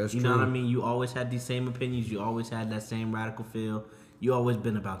life. That's true. You know what I mean? You always had these same opinions. You always had that same radical feel. You always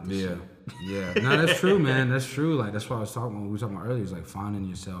been about this shit. Yeah. No, that's true, man. That's true. Like, that's what I was talking about. We were talking about earlier. It's like finding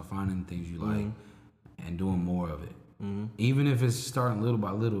yourself, finding things you like, and doing more of it. Even if it's starting little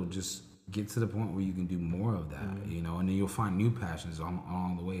by little, just get to the point where you can do more of that, you know, and then you'll find new passions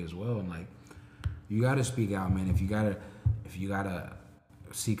along the way as well. And like, you got to speak out, man. If you gotta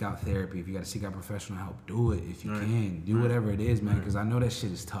seek out therapy, if you gotta seek out professional help, do it. If you can, do whatever it is, man. Because I know that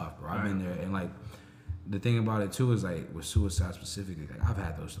shit is tough, bro. I've been there, and like, the thing about it too is like with suicide specifically, like I've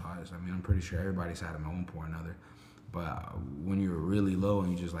had those thoughts. I mean, I'm pretty sure everybody's had them at one point or another. But when you're really low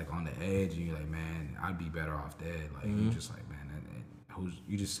and you're just like on the edge, and you're like, man, I'd be better off dead. Like you're just like, man,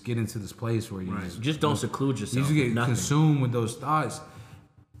 you just get into this place where you just don't seclude yourself. You just get consumed with those thoughts,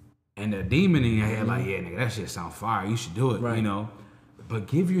 and the demon in your head, like, yeah, nigga, that shit sound fire. You should do it, you know. But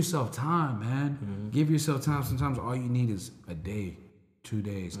give yourself time, man. Give yourself time. Sometimes all you need is a day, 2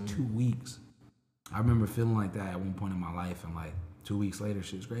 days, 2 weeks. I remember feeling like that at one point in my life, and like 2 weeks later,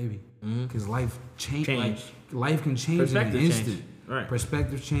 shit's gravy. Because life changed. Like, life can change in an instant. Right.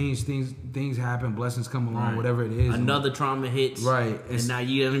 Perspective change, things happen, blessings come along, whatever it is. Another trauma hits. Right. And now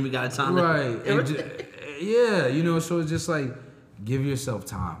you haven't even got time to... yeah, you know, so it's just like, give yourself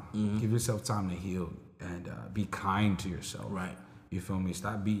time. Give yourself time to heal and be kind to yourself. Right. You feel me?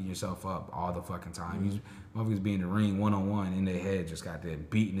 Stop beating yourself up all the fucking time. You motherfuckers be in the ring one-on-one in their head, just got there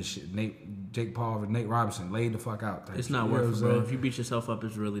beating the shit. Jake Paul or Nate Robinson laid the fuck out. It's not worth it, bro. If you beat yourself up,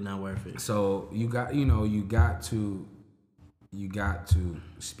 it's really not worth it. So you got to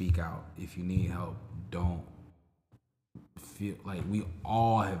speak out. If you need help, don't feel like we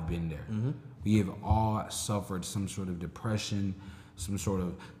all have been there. We have all suffered some sort of depression, some sort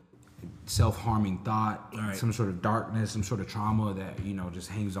of self-harming thought, some sort of darkness, some sort of trauma that, you know,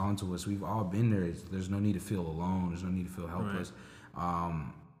 just hangs on to us. We've all been there. There's no need to feel alone. There's no need to feel helpless.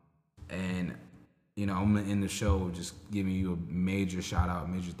 And, you know, I'm going to end the show with just giving you a major shout out,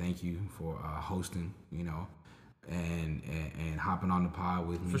 major thank you for hosting, you know, and hopping on the pod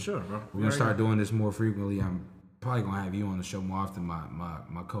with me. For sure, bro. We're going to start doing this more frequently. I'm probably going to have you on the show more often.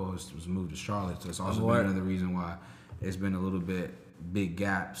 My co-host was moved to Charlotte, so it's also been another reason why it's been a little bit big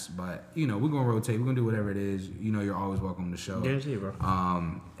gaps, but you know, we're gonna rotate, we're gonna do whatever it is. You know, you're always welcome to the show. Guarantee, bro.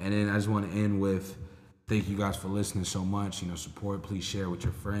 And then I just want to end with thank you guys for listening so much. You know, support, please share with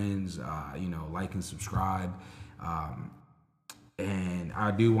your friends, you know, like and subscribe. And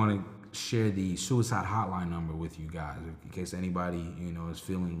I do want to share the suicide hotline number with you guys in case anybody, you know, is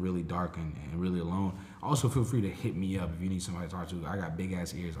feeling really dark and really alone. Also, feel free to hit me up if you need somebody to talk to. I got big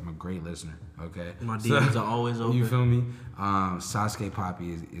ass ears. I'm a great listener. Okay, my DMs are always open. You feel me? Sasuke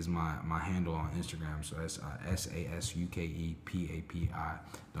Poppy is my handle on Instagram. So that's SASUKEPAPI.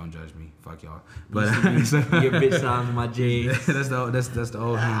 Don't judge me. Fuck y'all. But your bitch sounds my J. that's the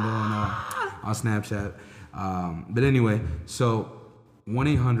old handle on Snapchat. But anyway, so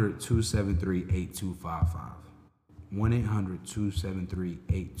 1-800-273-8255.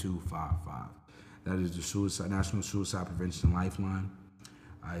 1-800-273-8255. That is the National Suicide Prevention Lifeline.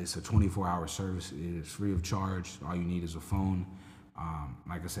 It's a 24-hour service. It is free of charge. All you need is a phone.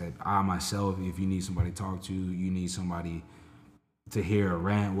 Like I said, I myself, if you need somebody to talk to, you need somebody to hear a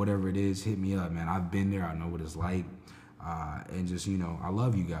rant, whatever it is, hit me up, man. I've been there. I know what it's like. And just, you know, I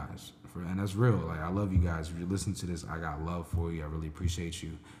love you guys. And that's real. Like, I love you guys. If you listen to this, I got love for you. I really appreciate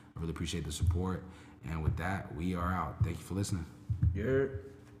you. I really appreciate the support. And with that, we are out. Thank you for listening. Yeah.